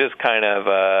so it was just kind of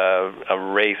a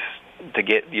race to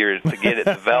get it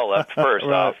developed first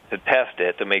right. off, to test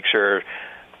it, to make sure,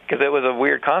 because it was a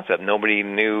weird concept. Nobody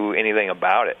knew anything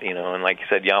about it, and like you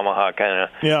said, Yamaha kind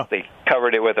of they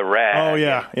covered it with a rag. Oh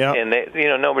yeah, yeah. And they,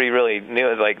 nobody really knew.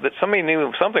 It was like that somebody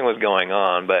knew something was going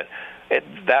on, but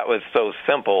that was so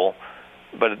simple.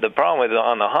 But the problem with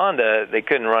on the Honda, they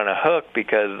couldn't run a hook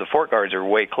because the fork guards are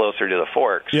way closer to the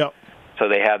forks. Yep. So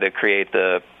they had to create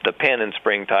the pin and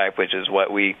spring type, which is what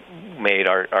we made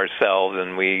ourselves,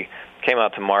 and we came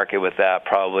out to market with that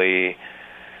probably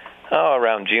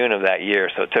around June of that year.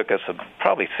 So it took us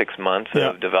probably 6 months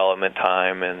of development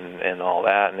time and all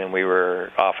that, and then we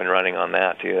were off and running on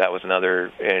that too. That was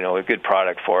another a good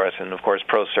product for us, and of course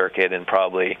Pro Circuit and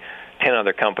probably 10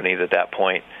 other companies at that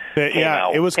point.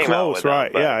 It was close,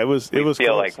 right? Them, it was. It was.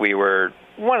 Feel close. like we were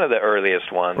one of the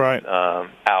earliest ones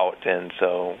out, and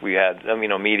so we had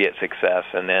immediate success,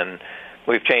 and then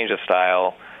we've changed the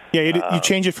style. Yeah, you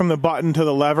change it from the button to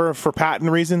the lever for patent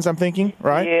reasons, I'm thinking,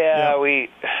 right? Yeah.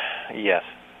 Yes.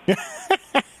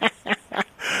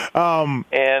 And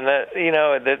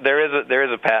there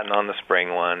is a patent on the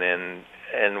spring one,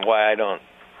 and why I don't.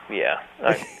 Yeah.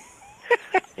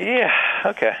 Yeah.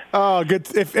 Okay. Oh, good.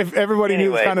 If everybody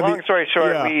knew, kind of. Long story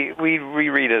short, we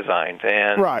redesigned,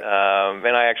 and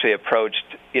and I actually approached.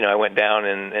 I went down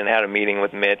and had a meeting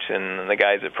with Mitch and the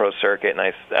guys at Pro Circuit, and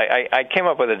I came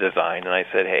up with a design, and I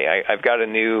said, "Hey, I've got a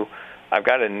new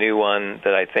one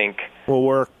that I think will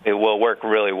work. It will work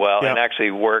really well, and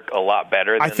actually work a lot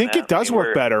better. Than I think it does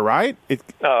work better, right?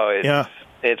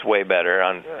 It's way better.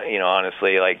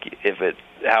 Honestly, like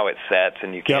how it sets,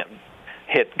 and you can't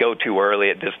go too early,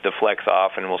 it just deflects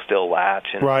off and will still latch.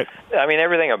 And right.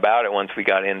 Everything about it, once we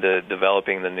got into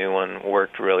developing the new one,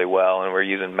 worked really well, and we're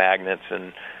using magnets,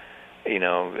 and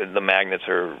the magnets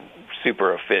are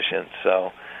super efficient.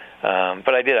 So,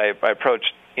 but I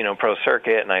approached Pro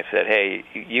Circuit, and I said, "Hey,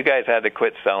 you guys had to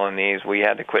quit selling these. We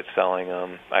had to quit selling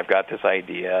them. I've got this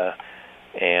idea,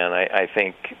 and I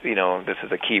think this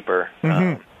is a keeper."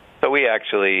 Mm-hmm. So we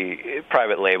actually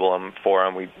private label them for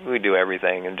them. We do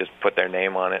everything and just put their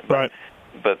name on it. Right.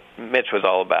 But Mitch was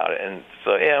all about it, and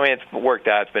so it's worked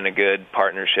out. It's been a good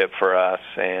partnership for us,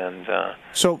 and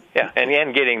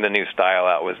and getting the new style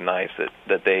out was nice.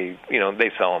 That they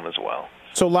they sell them as well.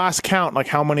 So last count, like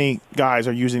how many guys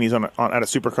are using these at a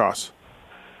Supercross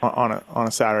on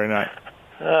a Saturday night?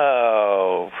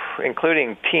 Oh,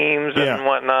 including teams and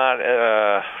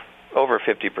whatnot. Over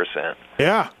 50%.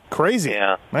 Yeah, crazy.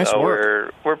 Yeah, nice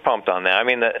work. We're pumped on that.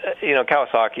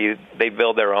 Kawasaki, they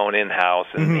build their own in-house,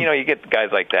 and you get guys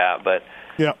like that. But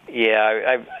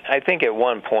I think at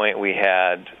one point we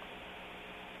had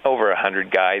over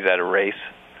 100 guys at a race.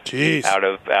 Jeez. Out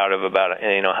of about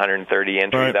 130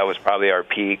 entries. Right. That was probably our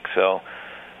peak. So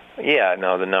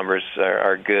the numbers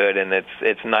are good, and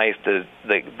it's nice to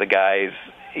the guys.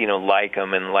 Like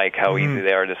them and like how easy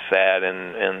they are to set,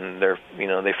 and they're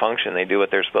they function. They do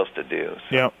what they're supposed to do.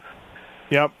 So.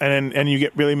 Yep. And you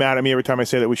get really mad at me every time I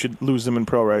say that we should lose them in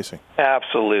pro racing.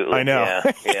 Absolutely. I know.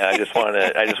 Yeah. I just want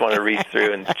to reach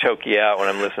through and choke you out when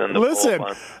I'm listening to. Listen,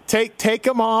 take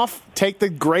them off. Take the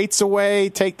grates away.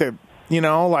 Take the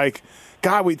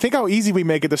God, we think how easy we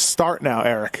make it to start now,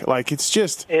 Eric. Like it's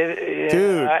just,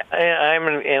 dude. I'm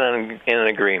in an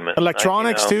agreement.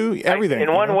 Electronics too, everything.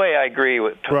 In one way, I agree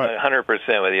with 100%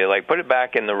 with you. Like put it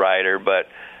back in the rider, but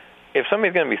if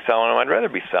somebody's going to be selling them, I'd rather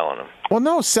be selling them. Well,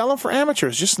 no, sell them for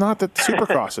amateurs, just not the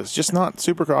Supercrosses, just not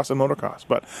Supercross and motocross.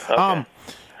 But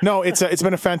no, it's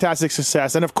been a fantastic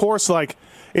success, and of course, like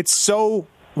it's so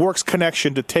Works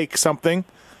Connection to take something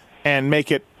and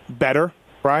make it better,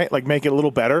 right? Like make it a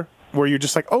little better. Where you're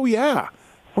just like, oh yeah,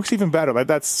 works even better. Like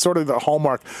that's sort of the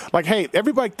hallmark. Like, hey,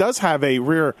 every bike does have a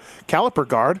rear caliper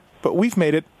guard, but we've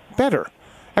made it better.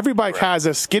 Every bike has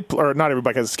a skid, or not every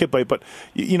bike has a skid plate, but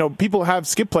people have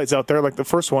skid plates out there, like the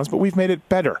first ones, but we've made it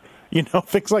better.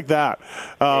 things like that.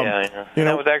 I know.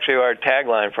 That was actually our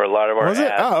tagline for a lot of our ads. Was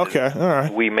it? Oh, okay. All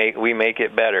right. We make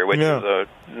it better, which is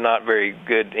not very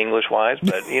good English-wise,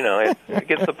 but, it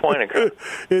gets the point across.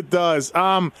 It does.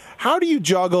 How do you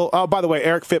juggle? Oh, by the way,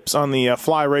 Eric Phipps on the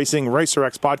Fly Racing Racer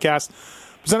X podcast,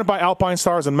 presented by Alpine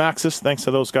Stars and Maxxis. Thanks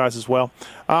to those guys as well.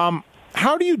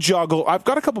 How do you juggle? I've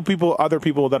got a couple other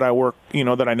people that I work,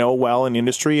 that I know well in the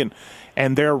industry,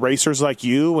 and they're racers like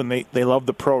you, and they love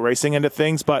the pro racing end of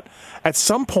things. But at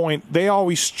some point, they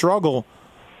always struggle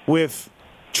with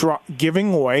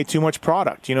giving away too much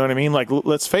product. You know what I mean? Like,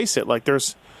 let's face it. Like,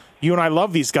 you and I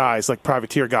love these guys, like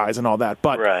privateer guys and all that.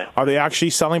 But Are they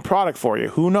actually selling product for you?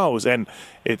 Who knows? And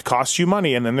it costs you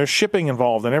money, and then there's shipping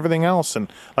involved and everything else.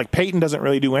 And like Peyton doesn't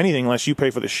really do anything unless you pay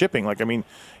for the shipping. Like, I mean,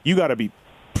 you got to be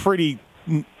pretty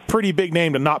big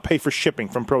name to not pay for shipping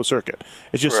from Pro Circuit.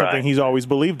 It's just something he's always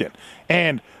believed in.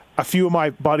 And a few of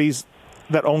my buddies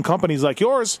that own companies like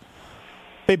yours,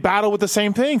 they battle with the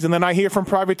same things. And then I hear from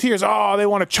privateers, they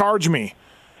want to charge me.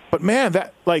 But man,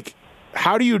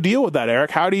 how do you deal with that,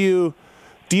 Eric? How do you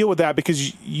deal with that?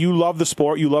 Because you love the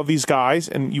sport, you love these guys,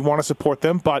 and you want to support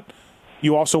them, but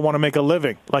you also want to make a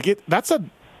living. That's a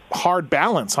hard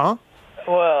balance, huh?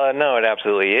 Well, no, it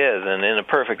absolutely is. And in a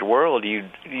perfect world, you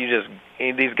just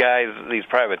these guys, these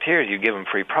privateers, you give them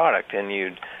free product, and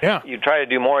you try to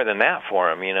do more than that for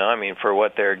them. I mean, for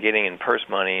what they're getting in purse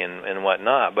money and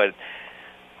whatnot. But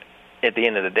at the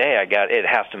end of the day, it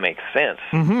has to make sense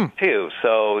too.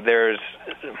 So there's,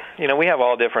 we have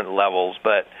all different levels,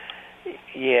 but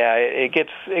it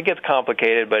gets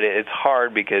complicated. But it's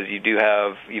hard because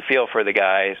you feel for the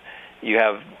guys. You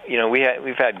have,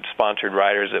 we've had sponsored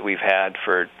riders that we've had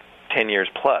for 10 years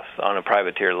plus on a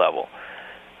privateer level,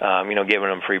 giving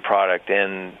them free product,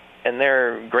 and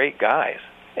they're great guys.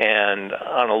 And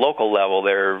on a local level,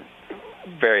 they're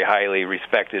very highly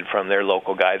respected from their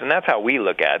local guys, and that's how we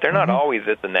look at it. They're not always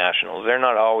at the Nationals. They're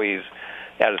not always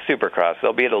at a Supercross.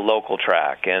 They'll be at a local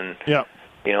track, and a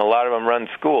lot of them run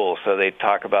schools, so they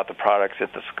talk about the products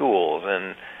at the schools.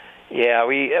 And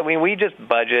we just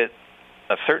budget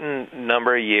a certain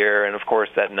number a year, and of course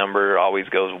that number always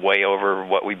goes way over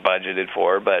what we budgeted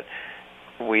for, but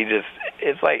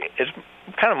it's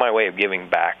kind of my way of giving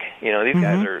back. These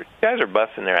guys are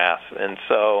busting their ass, and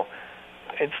so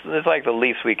it's like the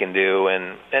least we can do,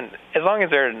 and as long as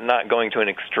they're not going to an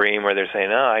extreme where they're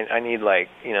saying, I need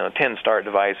 10 start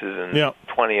devices and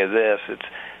 20 of this.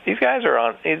 These guys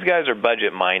are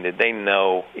budget minded. They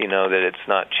know that it's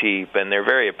not cheap, and they're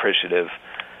very appreciative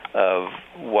of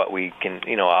what we can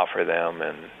offer them,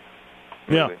 and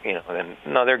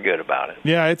they're good about it.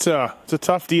 Yeah, it's a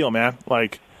tough deal, man.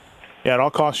 It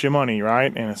all costs you money,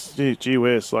 right? And it's gee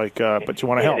whiz, but you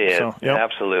want to help. It is, so,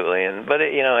 absolutely. But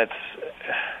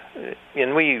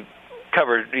and we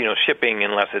cover shipping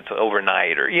unless it's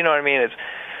overnight, or what I mean.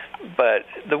 But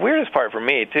the weirdest part for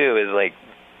me too is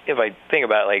if I think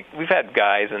about it, we've had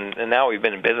guys, and now we've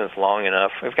been in business long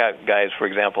enough. We've got guys, for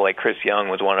example, like Chris Young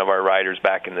was one of our riders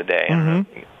back in the day. I'm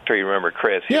sure you remember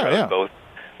Chris. He rode both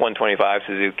 125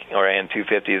 Suzuki and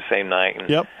 250 the same night.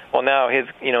 And, well, now his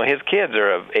kids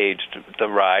are of age to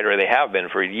ride, or they have been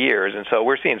for years, and so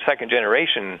we're seeing second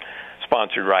generation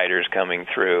sponsored riders coming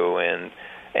through,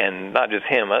 and not just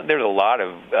him. There's a lot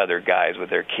of other guys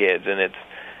with their kids, and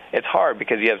it's hard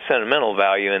because you have sentimental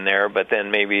value in there, but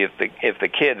then maybe if the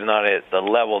kid's not at the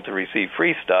level to receive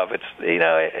free stuff, it's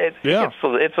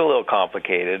a little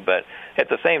complicated. But at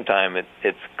the same time,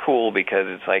 it's cool because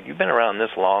it's you've been around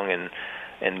this long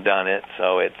and done it,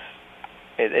 so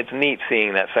it's neat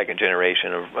seeing that second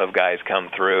generation of guys come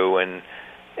through, and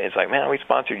it's man, we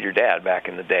sponsored your dad back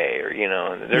in the day, or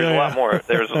there's a lot more.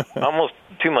 There's almost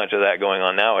too much of that going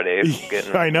on nowadays.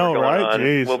 I know, right?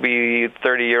 Jeez. We'll be a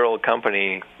 30-year-old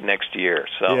company next year.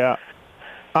 So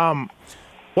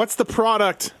what's the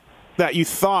product that you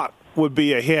thought would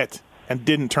be a hit and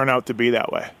didn't turn out to be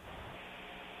that way?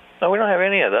 No, we don't have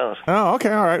any of those. Oh,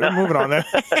 okay, all right. We're moving on then.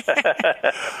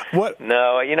 What?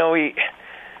 No, I don't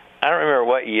remember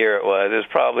what year it was. It was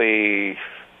probably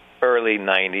early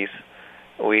 90s.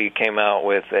 We came out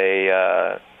with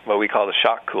what we call the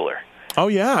shock cooler. Oh,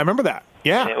 yeah, I remember that.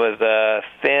 Yeah. And it was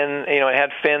thin, it had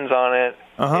fins on it.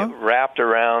 It wrapped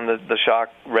around the shock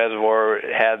reservoir.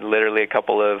 It had literally a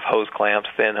couple of hose clamps,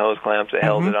 thin hose clamps that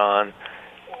held it on.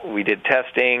 We did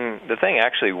testing. The thing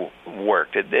actually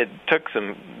worked. It took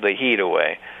the heat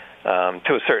away to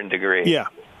a certain degree. Yeah.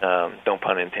 Don't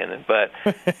pun intended. But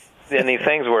then these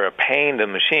things were a pain to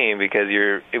machine because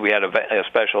we had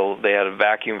they had a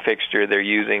vacuum fixture they're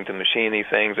using to machine these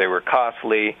things. They were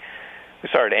costly. we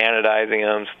started anodizing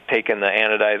them, taking the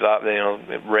anodize off,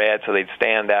 red, so they'd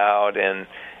stand out, and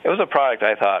it was a product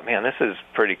I thought, man, this is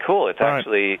pretty cool. It's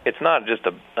actually, it's not just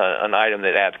an item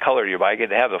that adds color to your bike.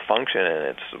 It has a function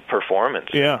and it's performance.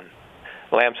 Yeah. And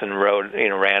Lamson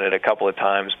ran it a couple of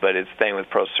times, but it's staying with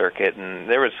Pro Circuit, and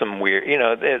there was some weird,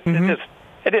 it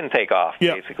didn't take off,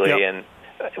 basically. Yep. And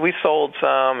we sold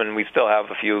some, and we still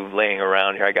have a few laying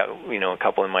around here. I got, a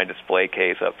couple in my display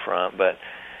case up front, but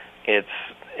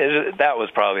that was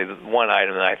probably the one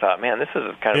item that I thought, man, this is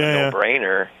kind of a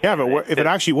no-brainer. Yeah, but if it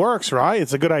actually works, right,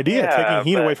 it's a good idea. Taking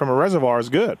heat away from a reservoir is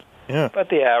good. Yeah. But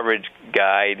the average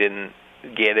guy didn't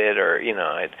get it, or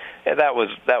that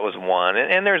was one.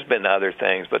 And there's been other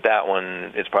things, but that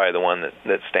one is probably the one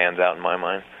that stands out in my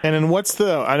mind. And then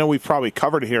I know we've probably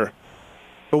covered it here,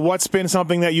 but what's been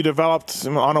something that you developed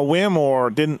on a whim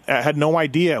or had no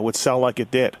idea would sell like it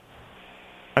did?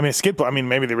 I mean, skid plate. I mean,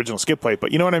 maybe the original skid plate,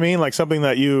 but you know what I mean? Like something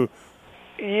that you...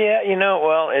 Yeah,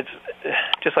 well, it's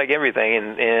just like everything.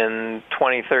 In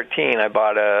 2013, I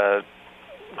bought a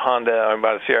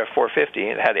Sierra 450.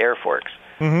 It had air forks.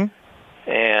 Mm-hmm.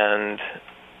 And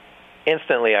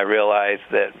instantly I realized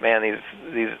that, man,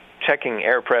 these checking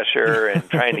air pressure and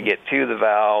trying to get to the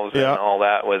valves and all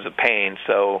that was a pain.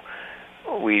 So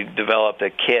we developed a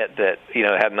kit that,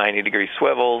 had 90-degree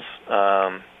swivels,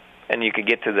 and you could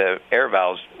get to the air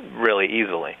valves really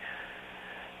easily.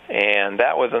 And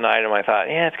that was an item I thought,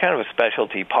 it's kind of a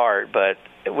specialty part, but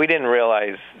we didn't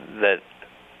realize that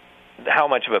how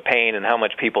much of a pain and how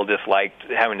much people disliked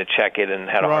having to check it and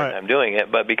had a hard time doing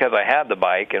it. But because I had the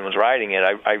bike and was riding it,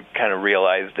 I kind of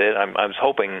realized it. I was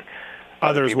hoping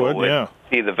others would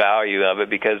see the value of it,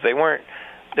 because they were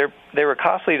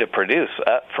costly to produce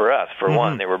for us. For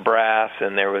one, they were brass,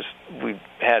 and we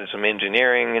had some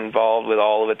engineering involved with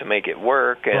all of it to make it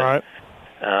work. And,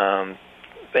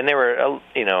 and they were,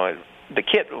 the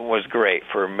kit was great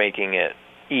for making it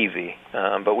easy,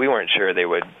 but we weren't sure they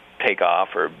would take off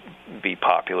or be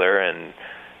popular, and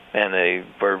they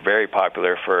were very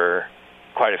popular for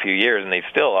quite a few years, and they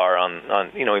still are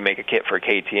on we make a kit for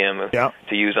KTM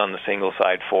to use on the single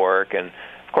side fork, and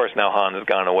of course now Honda's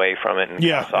gone away from it, and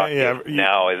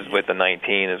now is with the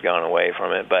 19 has gone away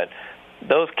from it. But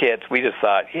those kits, we just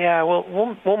thought,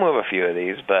 we'll move a few of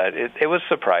these, but it was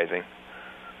surprising.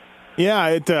 Yeah,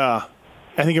 I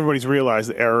think everybody's realized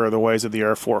the error of the ways of the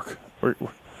air fork.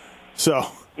 So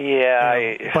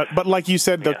but like you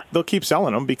said, they'll keep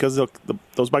selling them because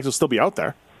those bikes will still be out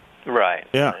there. Right.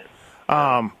 Yeah.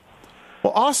 Right.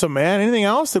 Well, awesome, man. Anything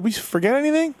else? Did we forget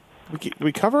anything? Did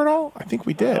we cover it all? I think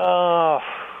we did. I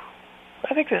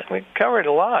think that we covered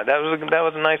a lot. That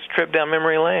was a nice trip down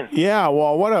memory lane. Yeah.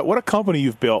 Well, what a company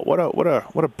you've built. What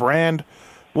a brand.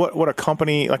 What a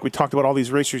company. Like we talked about all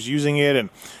these racers using it, and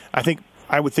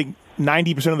I would think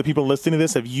 90% of the people listening to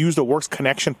this have used a Works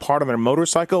Connection part on their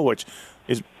motorcycle, which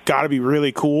is got to be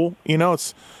really cool.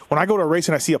 It's when I go to a race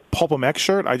and I see a Pulp MX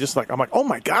shirt, I'm like, oh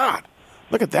my God,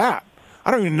 look at that.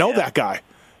 I don't even know that guy.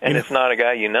 And it's not a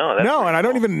guy you know. That's no, and I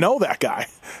don't cool. even know that guy.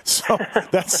 So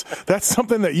that's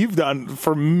something that you've done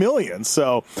for millions.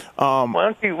 So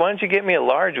why don't you get me a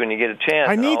large when you get a chance?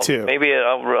 I need to. Maybe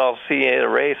I'll see you at a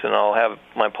race and I'll have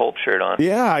my Pulp shirt on.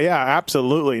 Yeah,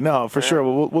 absolutely. No, for sure.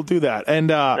 We'll do that. And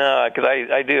no, because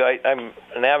I'm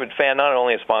an avid fan, not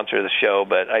only a sponsor of the show,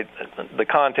 but the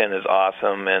content is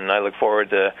awesome, and I look forward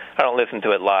to. I don't listen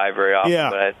to it live very often,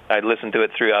 but I listen to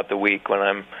it throughout the week when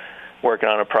I'm working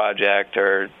on a project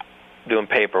or doing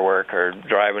paperwork or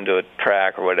driving to a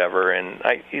track or whatever, and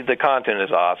the content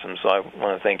is awesome. So I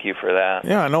want to thank you for that.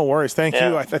 Yeah, no worries. Thank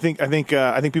you. I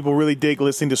think people really dig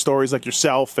listening to stories like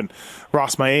yourself and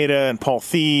Ross Maeda and Paul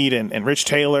Theed and Rich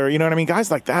Taylor. You know what I mean?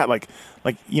 Guys like that. Like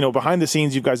behind the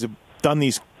scenes, you guys have done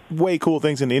these way cool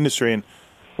things in the industry, and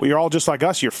you're all just like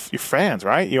us. You're fans,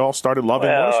 right? You all started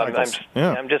loving motorcycles.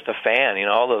 I'm just a fan,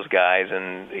 all those guys,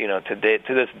 and to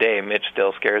this day, Mitch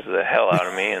still scares the hell out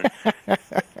of me.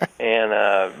 And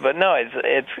but no,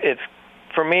 it's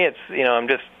for me. It's I'm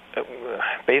just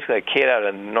basically a kid out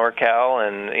of NorCal,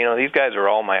 and these guys are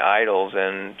all my idols,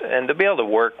 and to be able to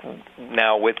work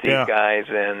now with these guys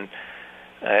and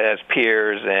as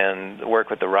peers and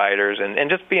work with the riders and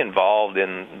just be involved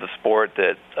in the sport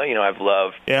that I've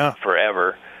loved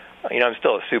forever. I'm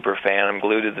still a super fan. I'm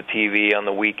glued to the TV on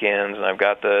the weekends, and I've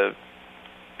got the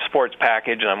sports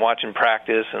package, and I'm watching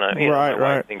practice, and my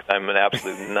wife thinks I'm an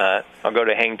absolute nut. I'll go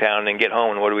to Hangtown and get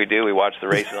home, and what do? We watch the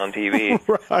races on TV.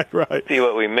 right. See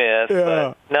what we miss. Yeah.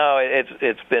 But no,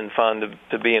 it's been fun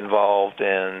to be involved,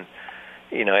 and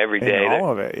every day.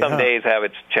 All of it, some days have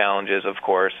its challenges, of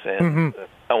course, and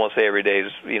I won't say every day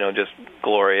is just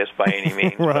glorious by any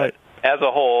means. Right. as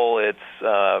a whole,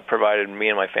 it's provided me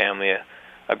and my family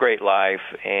a great life,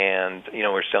 and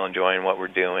we're still enjoying what we're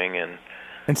doing,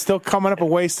 and still coming up with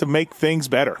ways to make things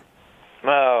better.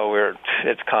 Oh,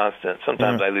 it's constant.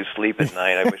 Sometimes I lose sleep at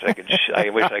night. I wish I could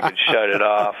shut it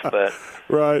off, but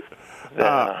right.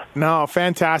 No,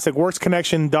 fantastic.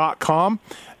 WorksConnection.com.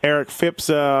 Eric Phipps,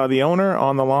 the owner,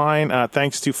 on the line.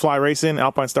 Thanks to Fly Racing,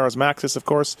 Alpine Stars Maxxis, of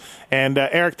course. And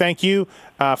Eric, thank you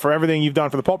for everything you've done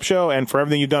for the Pulp Show and for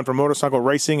everything you've done for motorcycle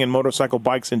racing and motorcycle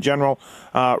bikes in general.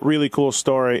 Really cool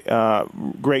story.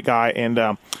 Great guy. And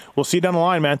we'll see you down the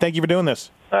line, man. Thank you for doing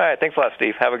this. All right. Thanks a lot,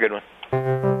 Steve. Have a good one.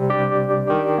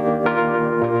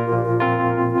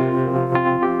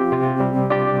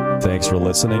 Thanks for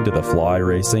listening to the Fly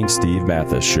Racing Steve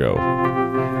Matthes Show.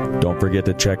 Don't forget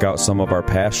to check out some of our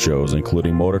past shows,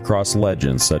 including motocross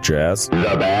legends such as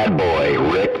The Bad Boy,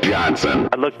 Rick Johnson.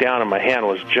 I looked down and my hand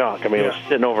was junk. I mean, it was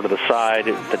sitting over to the side.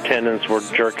 The tendons were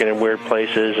jerking in weird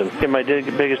places. And my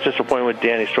biggest disappointment with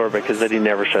Danny Storbeck is that he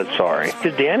never said sorry.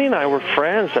 Because Danny and I were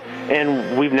friends,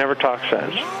 and we've never talked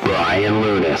since. Brian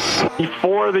Lunas.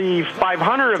 Before the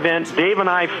 500 event, Dave and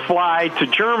I fly to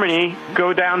Germany,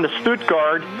 go down to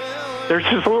Stuttgart. There's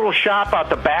this little shop out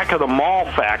the back of the mall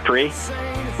factory.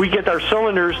 We get our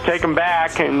cylinders, take them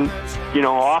back, and,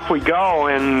 off we go.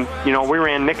 And, we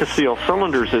ran Nicosil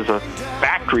cylinders as a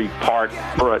factory part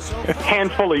for a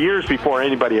handful of years before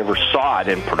anybody ever saw it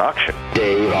in production.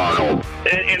 Dave Arnold.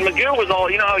 And Magoo was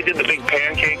all, how he did the big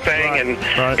pancake thing,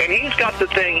 and he's got the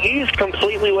thing, he's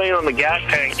completely laying on the gas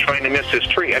tank trying to miss his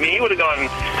tree. I mean, he would have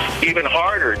gone even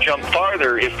harder, jumped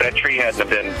farther if that tree hadn't have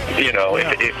been,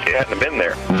 if it hadn't have been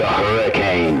there. The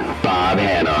Hurricane, Bob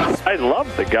Hanna. I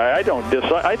love the guy. I don't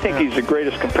dislike. I think he's the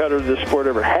greatest competitor this sport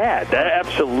ever had. That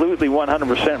absolutely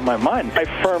 100% in my mind. I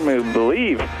firmly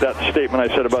believe that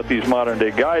statement I said about these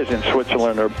modern-day guys in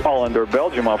Switzerland or Holland or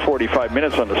Belgium on 45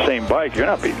 minutes on the same bike. You're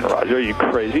not beating Roger. Are you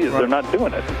crazy? They're not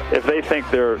doing it. If they think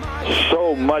they're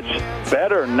so much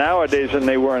better nowadays than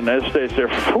they were in those days, they're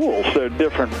fools. They're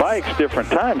different bikes, different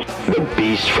times. The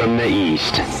Beast from the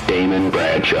East, Damon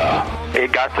Bradshaw.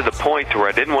 It got to the point where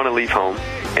I didn't want to leave home,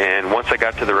 and once I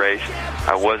got to the race,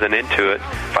 I wasn't into it.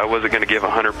 If I wasn't going to give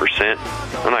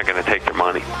 100%, I'm not going to take their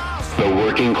money. The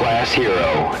working class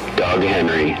hero, Doug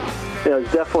Henry. It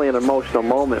was definitely an emotional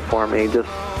moment for me, just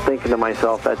thinking to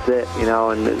myself, that's it,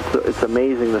 and it's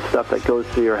amazing the stuff that goes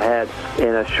through your head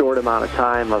in a short amount of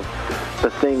time of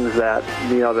the things that,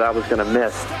 that I was going to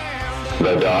miss.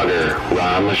 The Dogger,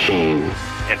 Ron Lachine.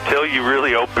 Until you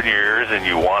really open your ears and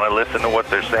you want to listen to what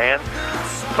they're saying,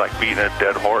 it's like beating a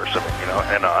dead horse.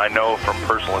 And I know from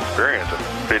personal experience,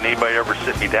 did anybody ever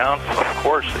sit me down? Of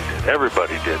course they did.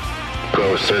 Everybody did.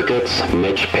 Pro Circuits,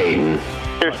 Mitch Payton.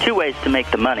 There's two ways to make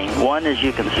the money. One is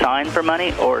you can sign for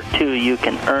money, or two, you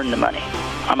can earn the money.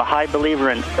 I'm a high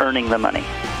believer in earning the money.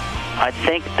 I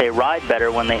think they ride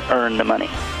better when they earn the money.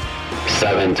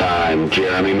 7-time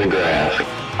Jeremy McGrath.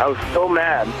 I was so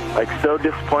mad, so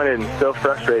disappointed and so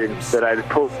frustrated that I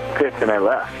pulled fifth and I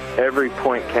left. Every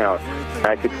point counts.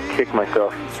 I could kick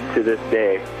myself to this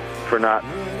day for not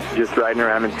just riding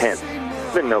around in 10th.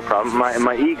 It's been no problem.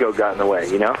 My ego got in the way,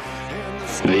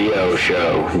 The O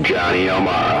Show, Johnny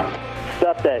O'Mara.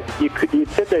 Stuff that you'd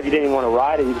sit there, you didn't even want to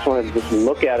ride it, you just wanted to just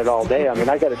look at it all day. I mean,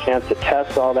 I got a chance to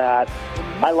test all that.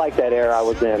 I like that era I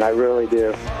was in, I really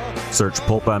do. Search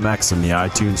Pulp MX in the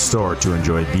iTunes store to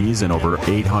enjoy these and over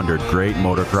 800 great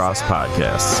motocross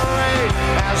podcasts.